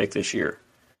 second-round pick this year,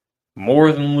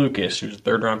 more than Lucas, who's a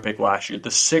third-round pick last year. The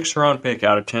 6th-round pick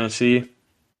out of Tennessee,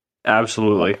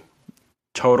 absolutely.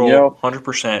 Total,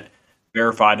 100%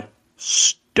 verified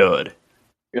stud.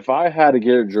 If I had to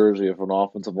get a jersey of an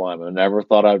offensive lineman, I never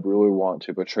thought I'd really want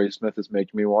to, but Trey Smith is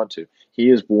making me want to. He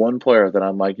is one player that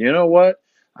I'm like, you know what?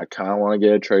 I kind of want to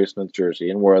get a Trey Smith jersey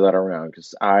and wear that around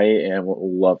because I am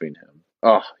loving him.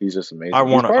 Oh, he's just amazing. I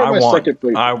want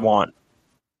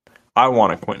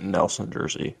a Quentin Nelson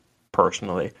jersey,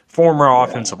 personally. Former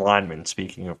offensive lineman,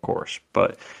 speaking, of course.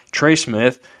 But Trey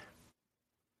Smith,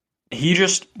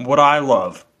 what I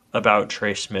love about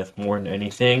Trey Smith more than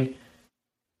anything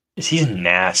is he's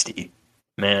nasty,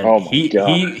 man. Oh my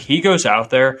God. He goes out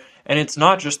there, and it's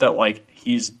not just that, like,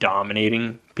 he's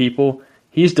dominating people.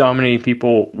 He's dominating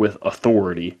people with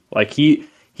authority. Like, he's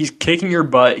kicking your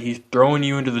butt, he's throwing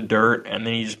you into the dirt, and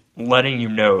then he's letting you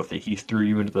know that he threw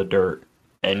you into the dirt.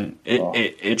 and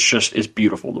it's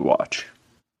beautiful to watch.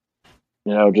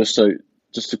 Just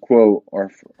to quote our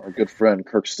good friend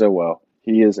Kirk Stillwell,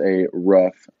 he is a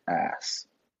rough ass.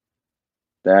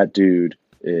 That dude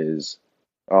is.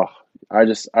 Oh, I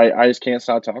just can't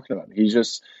stop talking about him. He's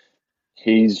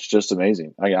just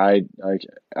amazing. I'm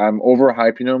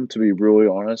overhyping him, to be really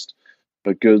honest,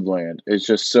 but good land. It's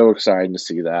just so exciting to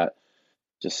see that.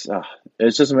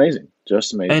 It's just amazing.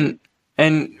 Just amazing.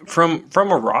 And from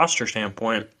a roster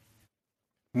standpoint,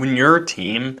 when you're a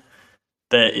team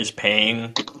that is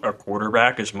paying a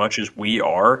quarterback as much as we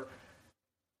are,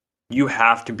 you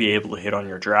have to be able to hit on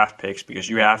your draft picks because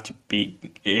you have to be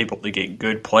able to get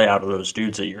good play out of those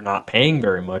dudes that you're not paying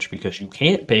very much because you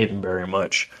can't pay them very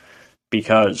much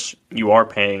because you are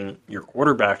paying your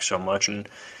quarterback so much. And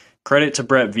credit to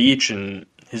Brett Veach and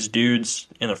his dudes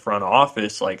in the front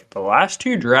office. Like, the last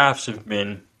two drafts have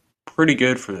been pretty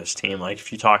good for this team. Like,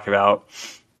 if you talk about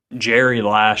Jerry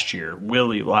last year,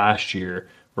 Willie last year,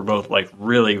 were both like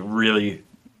really, really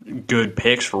good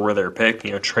picks for where they're picked.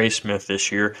 Trey Smith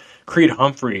this year. Creed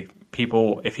Humphrey,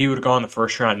 people, if he would have gone the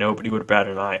first round, nobody would have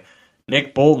batted an eye.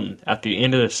 Nick Bolton, at the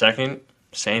end of the second,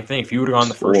 same thing. If he would have gone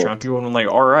the first round, people would have been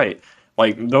like, all right.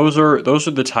 Like, those are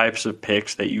the types of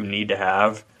picks that you need to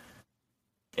have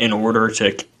in order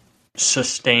to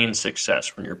sustain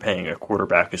success when you're paying a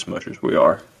quarterback as much as we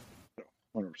are.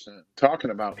 100%. Talking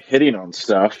about hitting on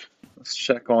stuff, let's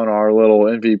check on our little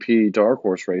MVP dark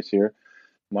horse race here.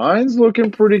 Mine's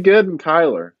looking pretty good in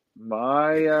Kyler.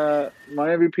 My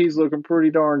MVP's looking pretty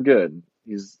darn good.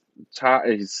 He's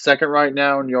second right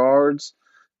now in yards.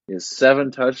 He has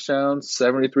 7 touchdowns,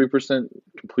 73%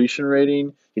 completion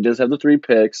rating. He does have the 3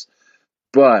 picks,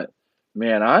 but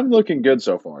man, I'm looking good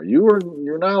so far. You're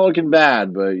not looking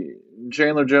bad, but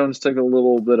Chandler Jones took a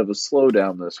little bit of a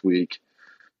slowdown this week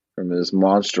from his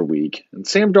monster week. And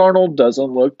Sam Darnold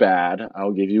doesn't look bad.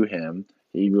 I'll give you him.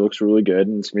 He looks really good,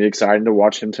 and it's going to be exciting to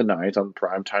watch him tonight on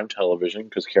primetime television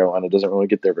because Carolina doesn't really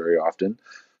get there very often.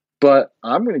 But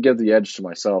I'm going to give the edge to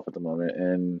myself at the moment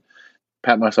and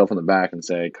pat myself on the back and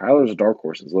say Kyler's dark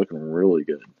horse is looking really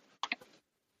good.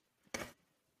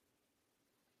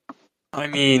 I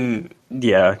mean,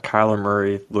 yeah, Kyler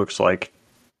Murray looks like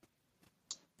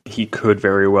he could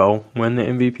very well win the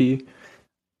MVP,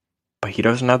 but he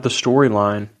doesn't have the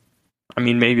storyline. I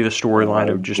mean, maybe the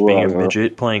storyline of just being a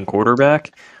midget playing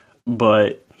quarterback,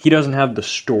 but he doesn't have the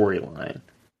storyline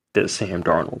that Sam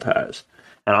Darnold has.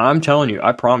 And I'm telling you,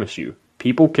 I promise you,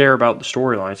 people care about the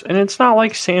storylines. And it's not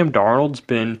like Sam Darnold's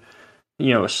been,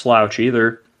 a slouch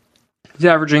either. He's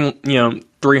averaging,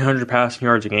 300 passing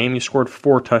yards a game. He scored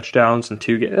 4 touchdowns in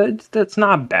 2 games. That's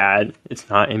not bad. It's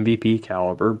not MVP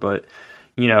caliber, but,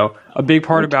 a big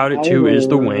part about it, too, is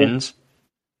the wins.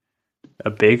 A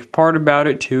big part about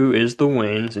it, too, is the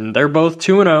wins. And they're both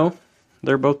 2-0.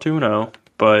 They're both 2-0.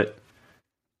 But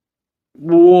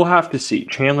we'll have to see.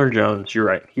 Chandler Jones, you're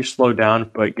right. He slowed down,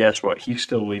 but guess what? He's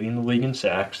still leading the league in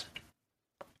sacks.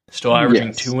 Still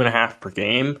averaging 2.5 per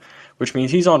game, which means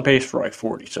he's on pace for like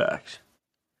 40 sacks.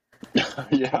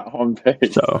 Yeah, on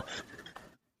pace. So,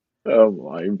 oh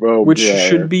my bro, which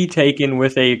should be taken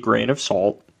with a grain of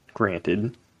salt,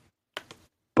 granted.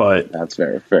 But that's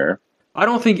very fair. I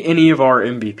don't think any of our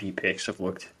MVP picks have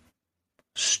looked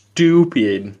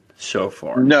stupid so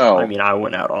far. No. I mean, I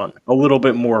went out on a little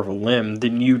bit more of a limb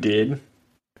than you did.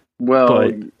 Well,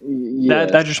 but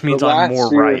that just means I'm more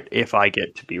right if I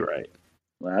get to be right.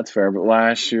 That's fair, but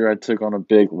last year I took on a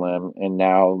big limb, and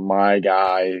now my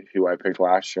guy who I picked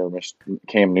last year,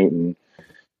 Cam Newton,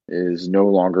 is no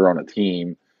longer on a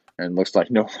team and looks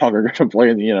like no longer going to play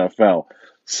in the NFL.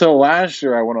 So last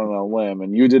year I went on a limb,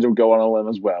 and you did go on a limb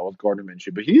as well with Gardner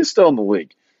Minshew, but he is still in the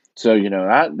league. So,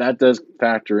 that does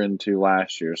factor into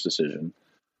last year's decision.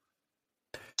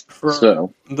 For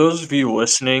those of you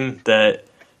listening that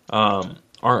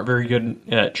aren't very good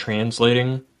at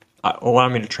translating, allow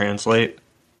me to translate.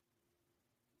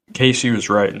 Casey was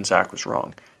right and Zach was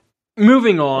wrong.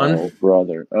 Moving on.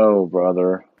 Oh,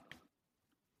 brother.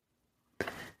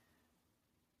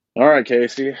 All right,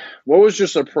 Casey. What was your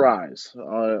surprise?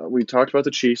 We talked about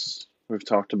the Chiefs. We've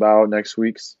talked about next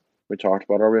week's. We talked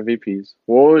about our MVPs.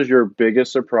 What was your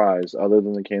biggest surprise other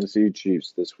than the Kansas City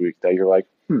Chiefs this week that you're like,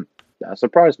 that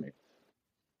surprised me?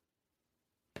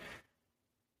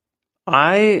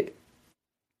 I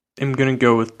am going to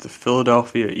go with the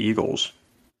Philadelphia Eagles,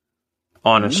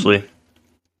 honestly.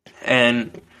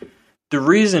 And the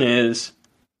reason is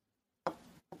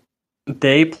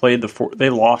they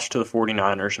lost to the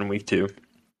 49ers in week 2.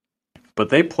 But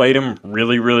they played them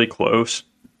really, really close.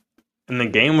 And the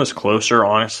game was closer,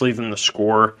 honestly, than the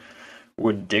score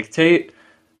would dictate.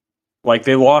 Like,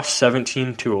 they lost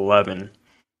 17-11.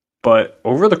 But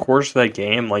over the course of that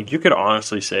game, like you could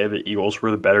honestly say the Eagles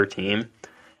were the better team.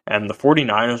 And the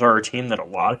 49ers are a team that a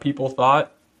lot of people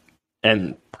thought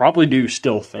and probably do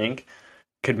still think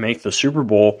could make the Super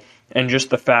Bowl. And just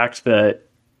the fact that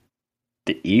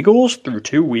the Eagles, through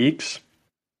 2 weeks,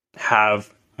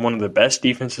 have one of the best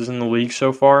defenses in the league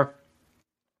so far.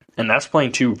 And that's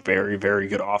playing two very, very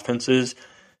good offenses,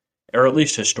 or at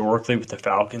least historically with the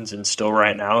Falcons and still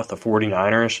right now with the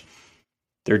 49ers.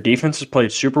 Their defense has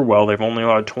played super well. They've only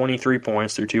allowed 23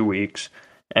 points through 2 weeks.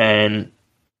 And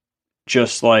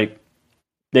just like,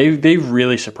 they've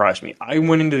really surprised me. I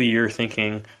went into the year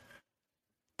thinking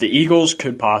the Eagles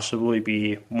could possibly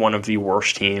be one of the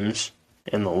worst teams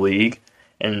in the league.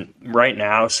 And right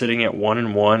now, sitting at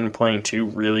 1-1, playing two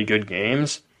really good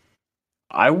games,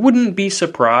 I wouldn't be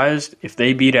surprised if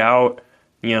they beat out,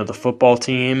 the football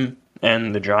team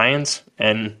and the Giants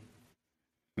and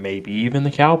maybe even the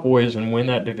Cowboys and win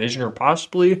that division, or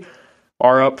possibly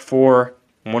are up for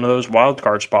one of those wild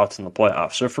card spots in the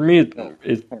playoffs. So for me,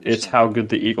 it's how good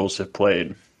the Eagles have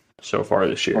played so far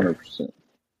this year. 100%.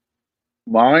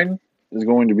 Mine is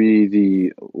going to be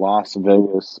the Las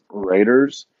Vegas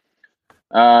Raiders.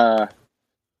 They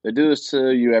do this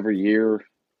to you every year.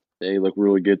 They look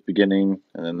really good at the beginning,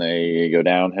 and then they go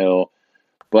downhill.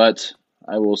 But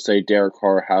I will say Derek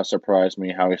Carr has surprised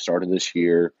me how he started this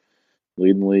year,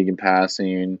 leading the league in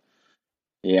passing.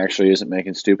 He actually isn't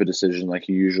making stupid decisions like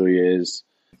he usually is.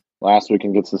 Last week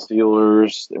against the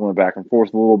Steelers, they went back and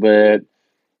forth a little bit.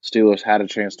 Steelers had a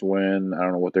chance to win. I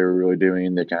don't know what they were really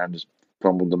doing. They kind of just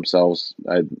fumbled themselves.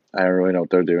 I don't really know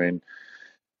what they're doing.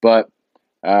 But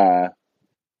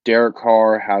Derek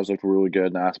Carr has looked really good,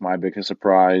 and that's my biggest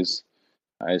surprise.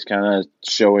 He's kind of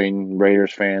showing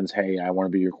Raiders fans, hey, I want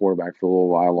to be your quarterback for a little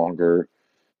while longer.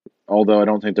 Although I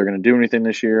don't think they're going to do anything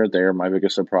this year, they're my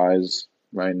biggest surprise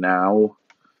right now,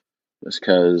 just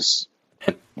because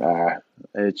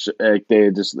it's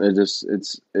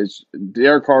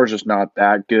Derek Carr is just not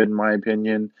that good in my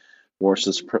opinion. Or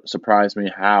surprised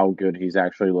me how good he's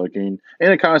actually looking,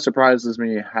 and it kind of surprises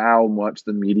me how much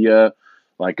the media,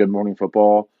 like Good Morning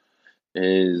Football,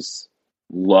 is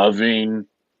loving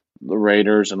the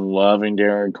Raiders and loving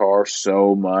Derek Carr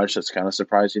so much. That's kind of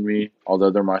surprising me. Although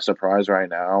they're my surprise right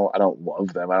now, I don't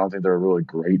love them. I don't think they're a really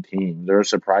great team. They're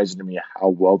surprising to me how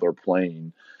well they're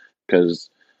playing,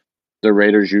 because the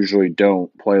Raiders usually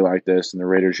don't play like this, and the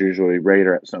Raiders usually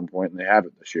Raider at some point, and they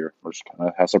haven't this year, which kind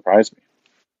of has surprised me.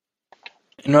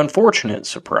 An unfortunate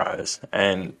surprise.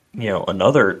 And,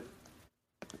 another,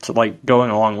 to like going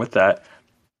along with that,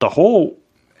 the whole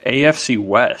AFC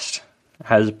West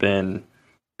has been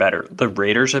better. The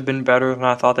Raiders have been better than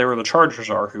I thought they were. The Chargers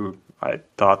are who I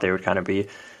thought they would kind of be.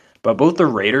 But both the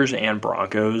Raiders and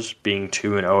Broncos being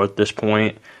 2-0 at this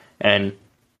point, and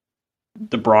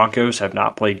the Broncos have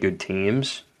not played good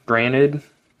teams, granted,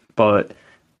 but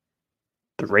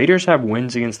the Raiders have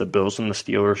wins against the Bills and the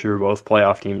Steelers, who were both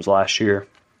playoff teams last year.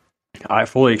 I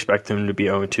fully expect them to be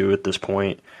 0-2 at this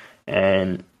point.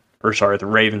 The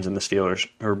Ravens and the Steelers,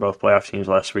 who were both playoff teams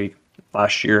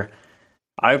last year.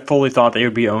 I fully thought they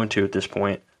would be 0-2 at this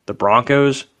point. The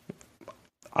Broncos,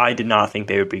 I did not think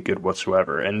they would be good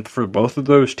whatsoever. And for both of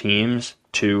those teams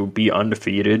to be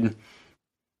undefeated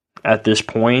at this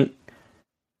point,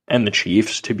 and the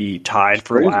Chiefs to be tied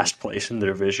for last place in the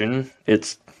division,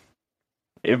 it's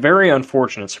a very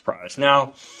unfortunate surprise.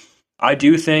 Now, I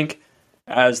do think,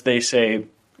 as they say,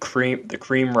 the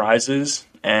cream rises,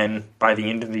 and by the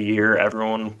end of the year,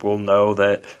 everyone will know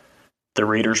that the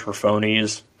Raiders were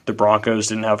phonies. The Broncos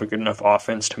didn't have a good enough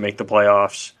offense to make the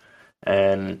playoffs,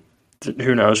 and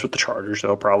who knows with the Chargers?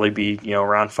 They'll probably be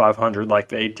around 500 like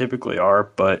they typically are,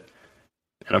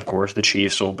 and of course the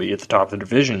Chiefs will be at the top of the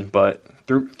division. But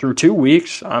through 2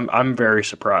 weeks, I'm very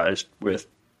surprised with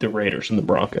the Raiders and the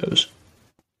Broncos.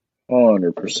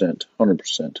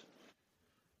 100%.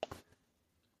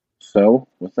 So,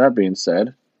 with that being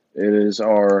said, it is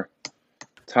our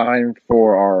time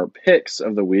for our picks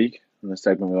of the week. In the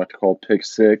segment we like to call Pick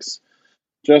Six.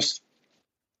 Just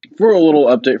for a little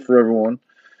update for everyone,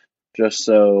 just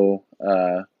so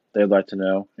they'd like to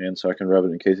know, and so I can rub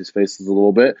it in Casey's faces a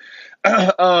little bit.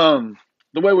 The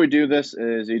way we do this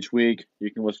is each week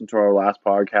you can listen to our last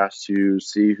podcast to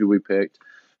see who we picked.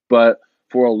 But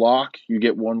for a lock, you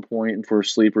get 1 point, and for a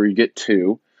sleeper, you get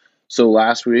 2. So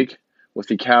last week, with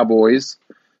the Cowboys,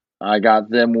 I got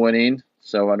them winning.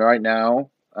 So right now,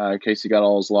 Casey got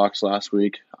all his locks last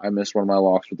week. I missed one of my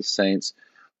locks with the Saints.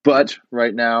 But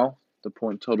right now, the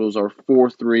point totals are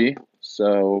 4-3.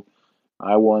 So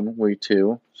I won week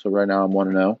 2. So right now I'm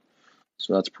 1-0.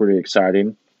 So that's pretty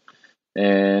exciting.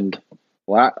 And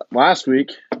last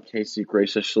week, Casey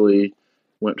graciously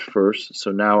went first,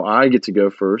 so now I get to go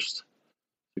first.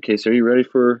 Okay, so are you ready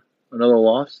for another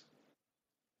loss?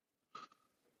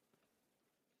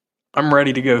 I'm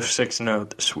ready to go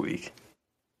 6-0 this week.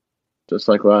 Just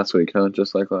like last week, huh?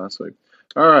 Just like last week.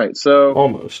 All right, so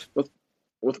Almost.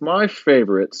 with my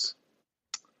favorites,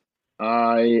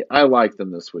 I like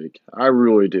them this week. I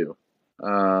really do.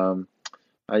 Um,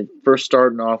 I first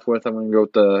starting off with I'm going to go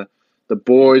with the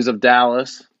boys of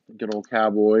Dallas, the good old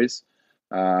Cowboys.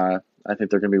 I think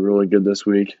they're going to be really good this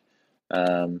week.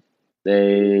 Um,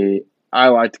 they I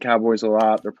like the Cowboys a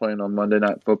lot. They're playing on Monday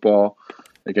Night Football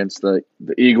against the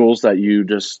Eagles that you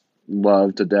just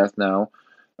love to death now.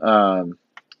 Um,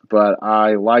 but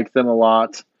I like them a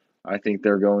lot. I think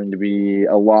they're going to be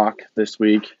a lock this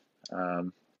week.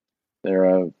 Um, they're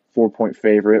a 4-point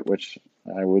favorite, which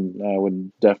I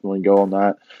would definitely go on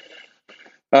that.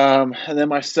 And then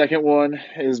my second one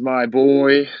is my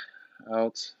boy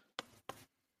out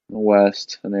in the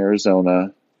West in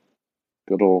Arizona.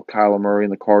 Good old Kyler Murray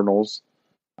and the Cardinals.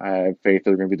 I have faith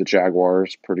they're going to be the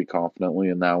Jaguars pretty confidently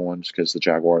in that one, just because the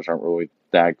Jaguars aren't really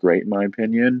that great in my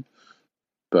opinion.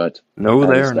 But No,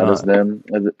 that they is are that is not. them.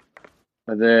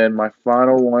 And then my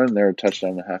final one, they're a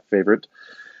touchdown and a half favorite.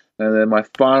 And then my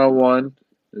final one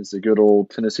is the good old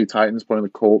Tennessee Titans playing the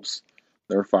Colts.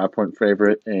 They're a 5-point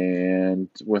favorite, and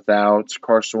without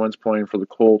Carson Wentz playing for the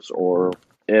Colts, or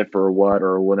if or what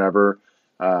or whatever,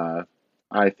 uh,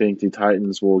 I think the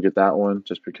Titans will get that one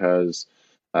just because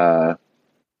uh,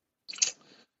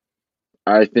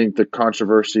 I think the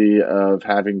controversy of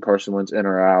having Carson Wentz in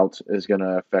or out is going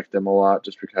to affect them a lot,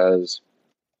 just because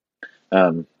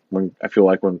when I feel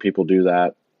like when people do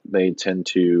that, they tend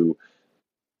to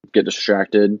get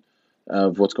distracted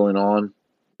of what's going on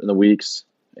in the weeks,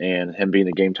 and him being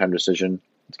a game time decision,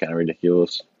 it's kind of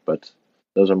ridiculous. But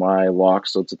those are my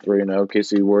locks. So it's a 3-0.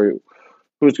 Casey,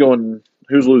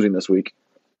 who's losing this week?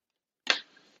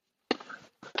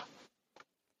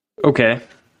 Okay,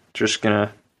 just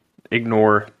gonna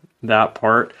ignore that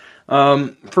part.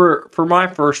 For my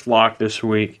first lock this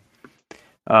week,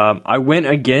 I went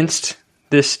against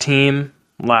this team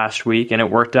last week, and it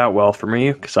worked out well for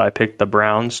me because I picked the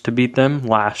Browns to beat them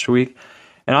last week.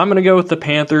 And I'm going to go with the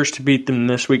Panthers to beat them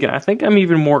this week. And I think I'm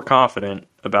even more confident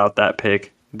about that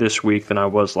pick this week than I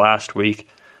was last week.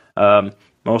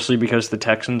 Mostly because the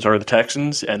Texans are the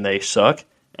Texans and they suck.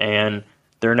 And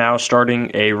they're now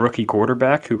starting a rookie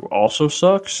quarterback who also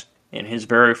sucks in his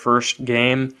very first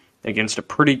game against a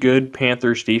pretty good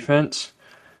Panthers defense.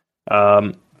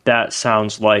 That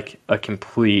sounds like a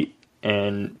complete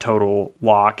and total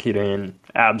lock it in.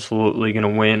 Absolutely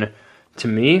going to win to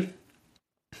me.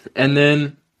 And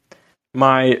then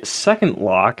my second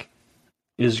lock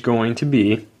is going to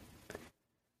be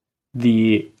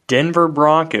the Denver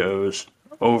Broncos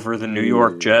over the New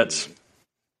York Jets.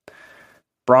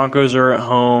 Broncos are at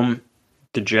home.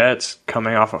 The Jets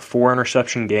coming off a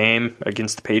 4-interception game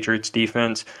against the Patriots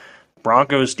defense.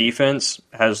 Broncos defense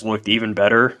has looked even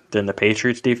better than the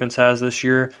Patriots defense has this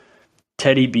year.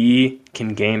 Teddy B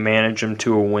can game manage them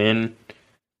to a win.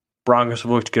 Broncos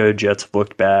have looked good. Jets have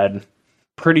looked bad.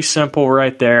 Pretty simple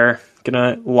right there.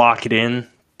 Gonna lock it in.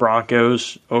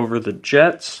 Broncos over the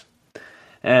Jets.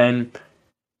 And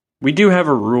we do have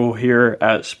a rule here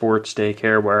at Sports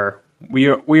Daycare where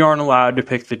we aren't allowed to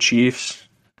pick the Chiefs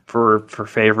for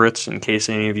favorites, in case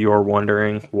any of you are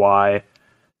wondering why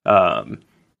none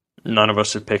of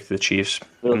us have picked the Chiefs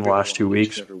in the last 2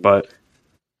 weeks. But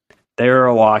they're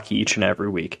a lock each and every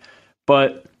week.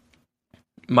 But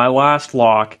my last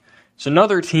lock is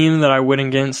another team that I went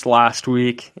against last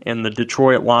week in the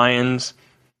Detroit Lions.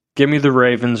 Give me the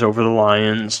Ravens over the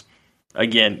Lions.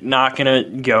 Again, not going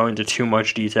to go into too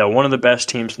much detail. One of the best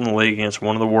teams in the league against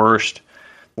one of the worst.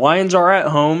 Lions are at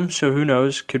home, so who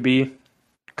knows? Could be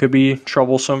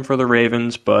troublesome for the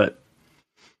Ravens, but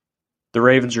the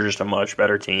Ravens are just a much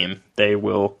better team. They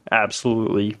will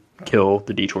absolutely kill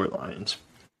the Detroit Lions.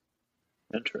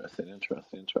 Interesting.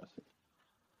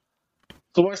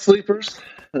 So my sleepers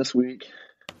this week.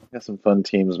 Got some fun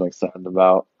teams I'm excited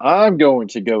about. I'm going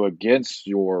to go against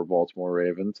your Baltimore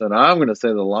Ravens, and I'm going to say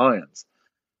the Lions.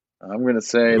 I'm going to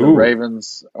say the Ooh.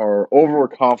 Ravens are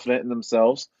overconfident in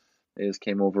themselves. They just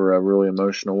came over a really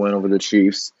emotional win over the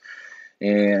Chiefs,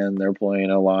 and they're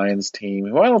playing a Lions team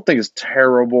who I don't think is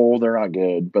terrible. They're not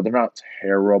good, but they're not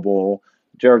terrible.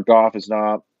 Jared Goff is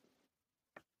not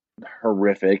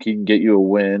horrific. He can get you a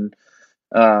win.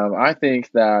 I think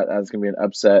that that's going to be an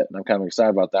upset, and I'm kind of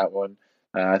excited about that one.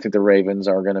 I think the Ravens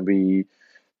are going to be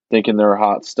thinking they're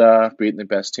hot stuff, beating the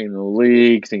best team in the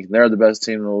league, thinking they're the best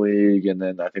team in the league, and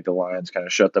then I think the Lions kind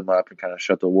of shut them up and kind of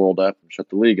shut the world up and shut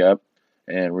the league up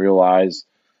and realize,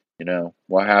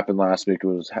 What happened last week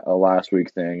was a last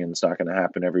week thing, and it's not going to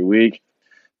happen every week.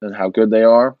 And how good they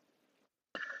are.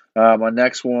 My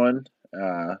next one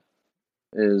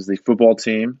is the football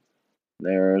team.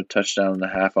 They're a touchdown and a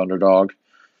half underdog.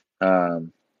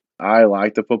 I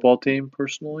like the football team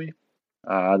personally.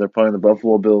 They're playing the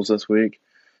Buffalo Bills this week.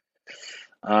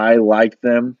 I like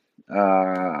them.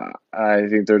 I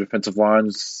think their defensive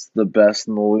line's the best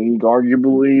in the league,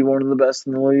 arguably one of the best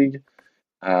in the league.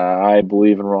 I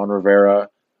believe in Ron Rivera.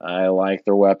 I like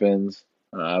their weapons.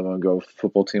 I'm gonna go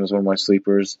football team as one of my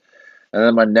sleepers. And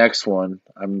then my next one,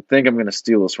 think I'm gonna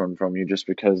steal this one from you just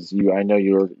because I know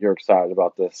you're excited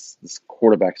about this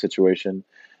quarterback situation.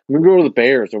 I'm gonna go to the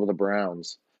Bears over the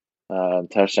Browns.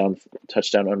 Touchdown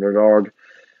underdog.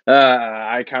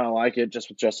 I kind of like it just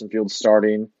with Justin Fields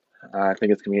starting. I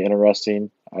think it's going to be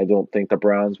interesting. I don't think the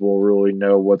Browns will really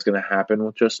know what's going to happen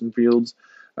with Justin Fields.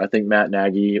 I think Matt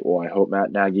Nagy, or I hope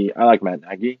Matt Nagy, I like Matt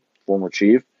Nagy, former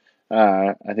Chief.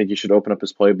 I think he should open up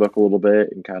his playbook a little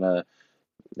bit and kind of,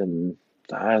 and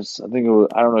I think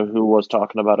I don't know who was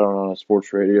talking about it on a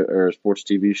sports radio or a sports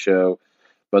TV show,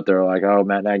 but they're like, oh,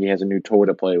 Matt Nagy has a new toy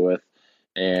to play with.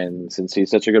 And since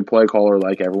he's such a good play caller,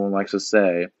 like everyone likes to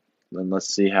say, then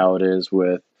let's see how it is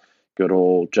with good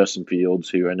old Justin Fields,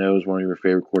 who I know is one of your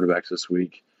favorite quarterbacks this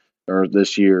week or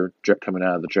this year coming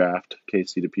out of the draft,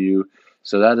 Casey DePew.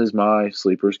 So that is my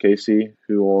sleepers, Casey.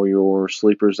 Who are your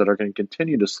sleepers that are going to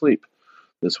continue to sleep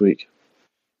this week?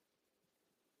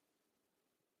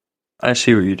 I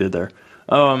see what you did there.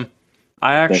 I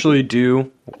actually do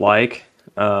like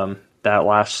that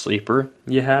last sleeper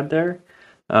you had there.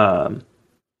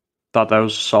 Thought that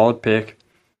was a solid pick.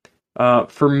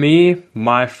 For me,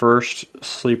 my first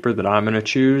sleeper that I'm going to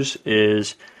choose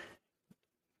is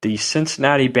the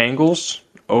Cincinnati Bengals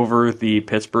over the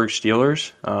Pittsburgh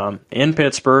Steelers. In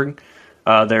Pittsburgh,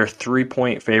 they're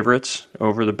 3-point favorites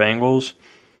over the Bengals.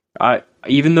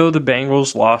 Even though the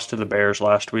Bengals lost to the Bears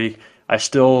last week, I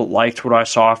still liked what I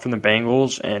saw from the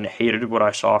Bengals and hated what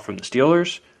I saw from the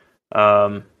Steelers.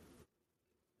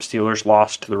 Steelers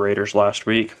lost to the Raiders last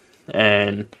week,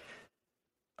 and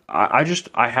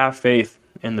I have faith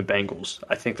in the Bengals.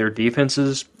 I think their defense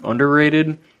is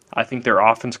underrated. I think their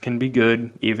offense can be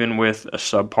good, even with a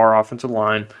subpar offensive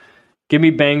line. Give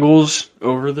me Bengals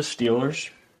over the Steelers.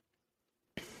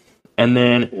 And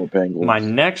then my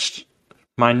next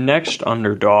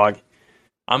underdog,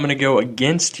 I'm going to go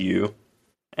against you,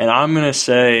 and I'm going to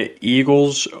say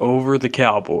Eagles over the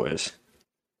Cowboys.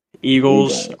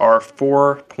 Eagles are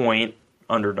 4-point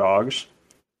underdogs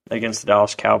against the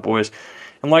Dallas Cowboys.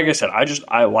 And like I said,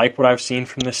 I like what I've seen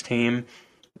from this team.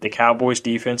 The Cowboys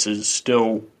defense is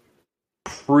still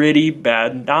pretty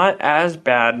bad. Not as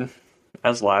bad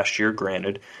as last year,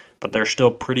 granted, but they're still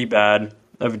pretty bad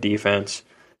of a defense.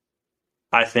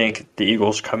 I think the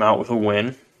Eagles come out with a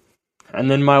win. And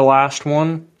then my last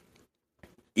one,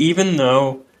 even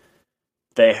though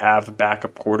they have a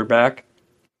backup quarterback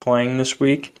playing this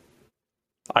week,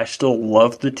 I still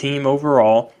love the team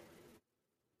overall.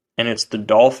 And it's the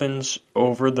Dolphins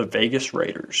over the Vegas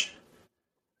Raiders.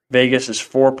 Vegas is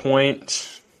 4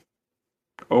 points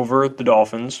over the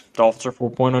Dolphins. Dolphins are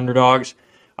 4-point underdogs.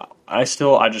 I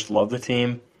just love the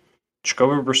team.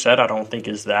 Jacoby Brissett, I don't think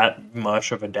is that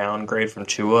much of a downgrade from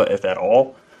Tua, if at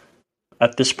all,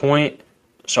 at this point.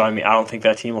 So, I don't think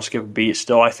that team will skip a beat.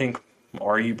 Still, I think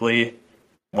arguably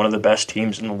one of the best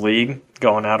teams in the league,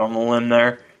 going out on the limb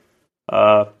there.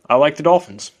 I like the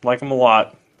Dolphins. Like them a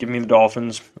lot. Give me the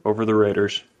Dolphins over the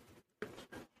Raiders.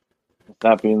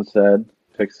 That being said,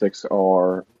 pick six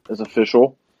is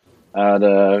official.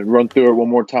 To run through it one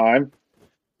more time,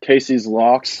 Casey's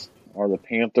locks are the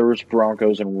Panthers,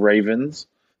 Broncos, and Ravens.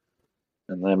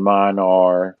 And then mine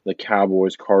are the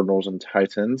Cowboys, Cardinals, and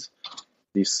Titans.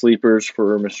 The sleepers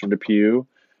for Mr. DePew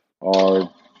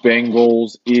are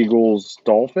Bengals, Eagles,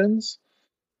 Dolphins.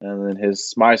 And then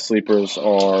my sleepers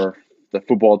are the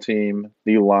football team,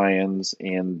 the Lions,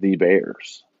 and the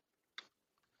Bears.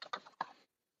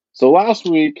 So last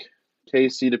week,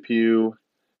 Casey DePew,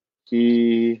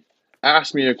 he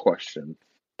asked me a question.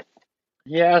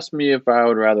 He asked me if I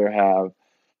would rather have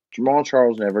Jamal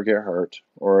Charles never get hurt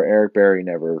or Eric Berry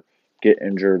never get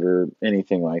injured or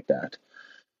anything like that.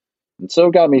 And so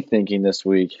it got me thinking this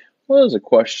week, well,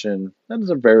 that is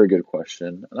a very good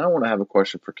question. And I want to have a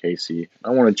question for Casey. I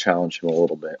want to challenge him a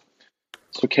little bit.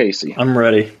 So Casey. I'm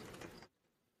ready.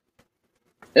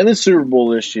 In the Super Bowl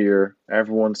this year,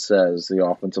 everyone says the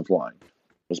offensive line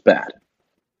was bad.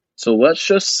 So let's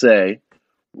just say,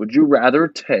 would you rather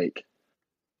take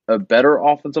a better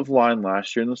offensive line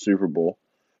last year in the Super Bowl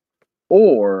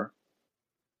or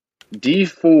Dee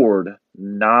Ford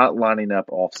not lining up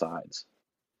offsides?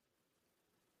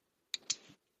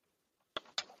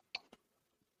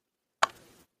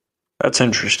 That's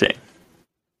interesting.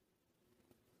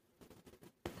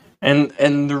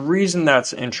 And the reason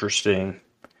that's interesting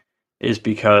is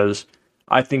because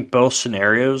I think both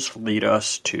scenarios lead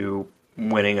us to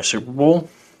winning a Super Bowl.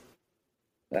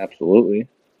 Absolutely.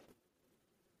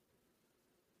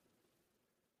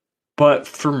 But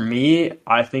for me,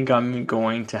 I think I'm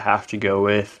going to have to go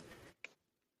with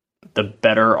the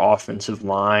better offensive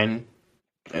line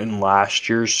in last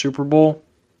year's Super Bowl.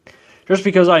 Just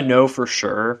because I know for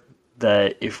sure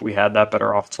that if we had that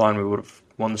better offensive line, we would have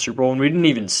won the Super Bowl. And we didn't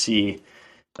even see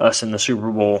us in the Super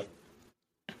Bowl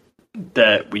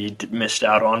that we missed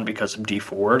out on because of Dee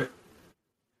Ford.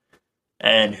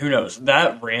 And who knows?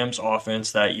 That Rams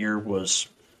offense that year was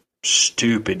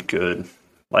stupid good.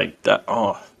 Like that,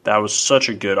 that was such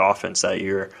a good offense that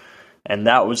year. And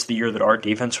that was the year that our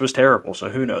defense was terrible. So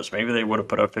who knows? Maybe they would have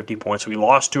put up 50 points. We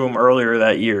lost to them earlier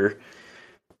that year.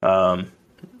 That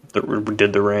we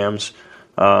did the Rams.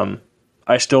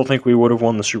 I still think we would have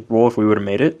won the Super Bowl if we would have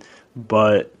made it.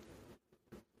 But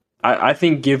I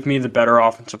think give me the better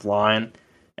offensive line.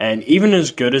 And even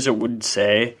as good as it would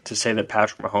say to say that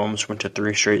Patrick Mahomes went to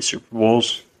 3 straight Super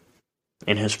Bowls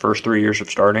in his first 3 years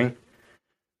of starting,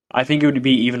 I think it would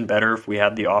be even better if we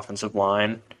had the offensive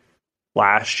line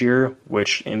last year,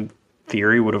 which in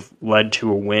theory would have led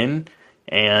to a win,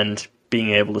 and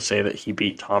being able to say that he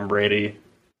beat Tom Brady,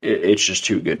 it's just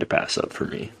too good to pass up for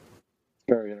me.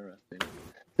 Very interesting.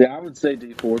 Yeah, I would say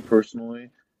Dee Ford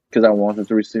personally, because I want the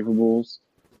 3 Super Bowls.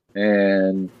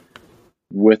 And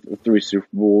with the 3 Super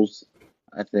Bowls,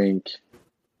 I think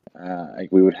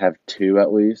we would have 2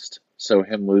 at least. So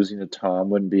him losing to Tom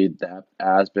wouldn't be that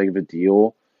as big of a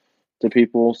deal to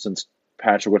people, since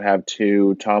Patrick would have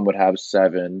 2, Tom would have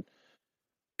 7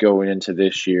 going into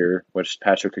this year, which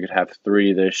Patrick could have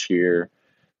 3 this year.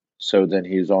 So then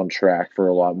he's on track for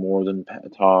a lot more than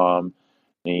Tom.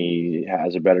 He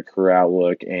has a better career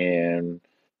outlook, and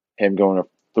him going to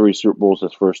 3 Super Bowls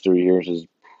his first 3 years is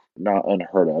not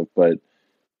unheard of, but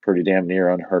pretty damn near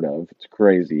unheard of. It's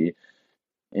crazy.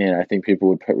 And I think people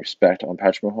would put respect on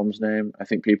Patrick Mahomes' name. I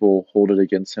think people hold it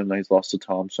against him that he's lost to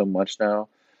Tom so much now.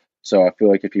 So I feel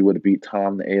like if he would have beat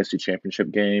Tom in the AFC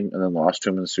Championship game and then lost to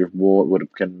him in the Super Bowl, it would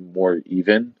have been more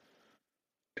even.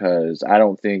 Because I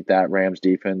don't think that Rams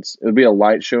defense, it would be a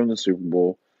light show in the Super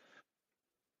Bowl.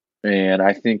 And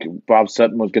I think Bob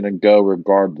Sutton was going to go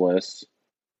regardless.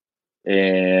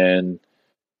 And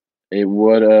it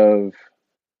would have,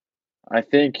 I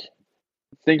think,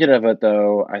 thinking of it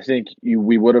though, I think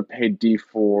we would have paid Dee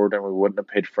Ford and we wouldn't have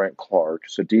paid Frank Clark.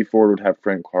 So Dee Ford would have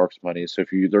Frank Clark's money. So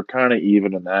they're kind of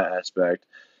even in that aspect.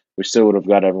 We still would have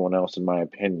got everyone else, in my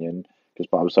opinion, because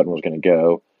Bob Sutton was going to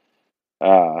go.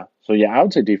 So yeah, I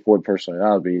would say Dee Ford personally.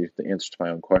 That would be the answer to my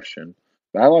own question.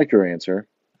 But I like your answer.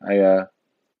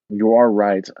 You are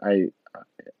right. I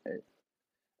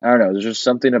don't know. There's just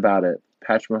something about it.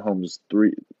 Patrick Mahomes'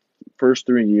 first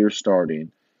 3 years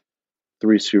starting,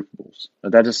 3 Super Bowls.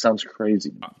 That just sounds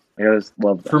crazy. I just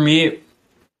love that.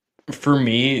 For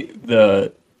me,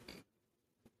 the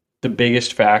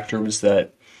biggest factor was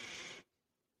that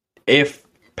if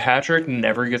Patrick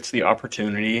never gets the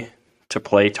opportunity to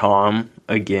play Tom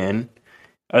again,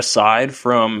 aside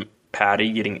from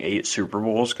Patty getting 8 Super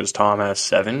Bowls because Tom has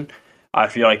 7, I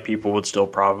feel like people would still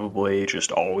probably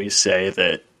just always say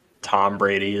that Tom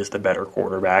Brady is the better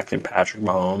quarterback than Patrick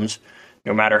Mahomes,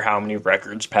 no matter how many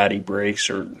records Patty breaks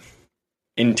or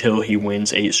until he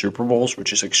wins 8 Super Bowls,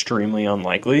 which is extremely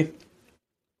unlikely.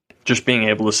 Just being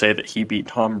able to say that he beat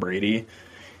Tom Brady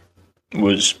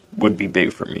would be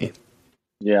big for me.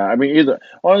 Yeah, I mean,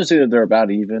 honestly, they're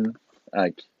about even.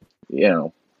 Like, you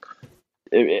know,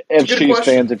 if Chiefs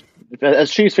fans, as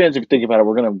Chiefs fans, if you think about it,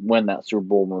 we're going to win that Super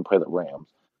Bowl when we play the Rams.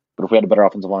 But if we had a better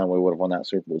offensive line, we would have won that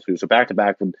Super Bowl too. So back to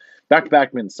back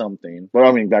meant something. Well,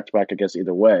 I mean, back to back, I guess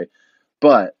either way.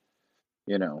 But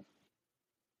I don't know.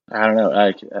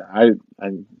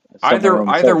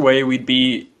 Either way, we'd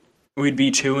be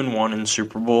 2-1 in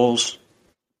Super Bowls.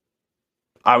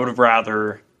 I would have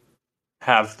rather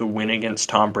have the win against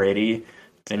Tom Brady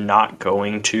than not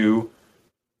going to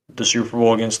the Super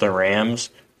Bowl against the Rams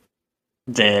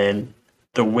than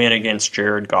the win against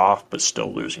Jared Goff but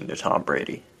still losing to Tom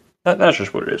Brady. That's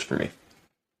just what it is for me.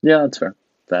 Yeah, that's fair.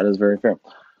 That is very fair.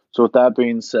 So with that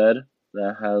being said,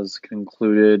 that has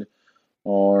concluded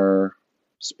our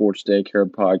Sports Daycare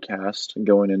podcast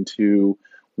going into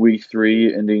week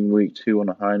 3, ending week 2 on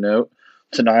a high note.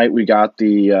 Tonight we got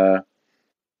the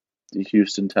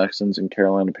Houston Texans and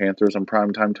Carolina Panthers on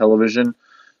primetime television.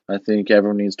 I think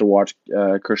everyone needs to watch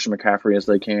Christian McCaffrey as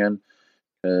they can,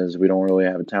 because we don't really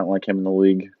have a talent like him in the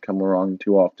league come along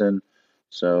too often.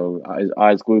 So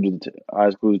eyes glued to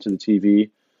the TV.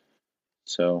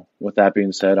 So, with that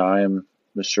being said, I am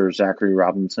Mr. Zachary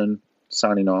Robinson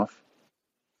signing off.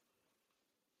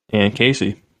 And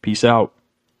Casey, peace out.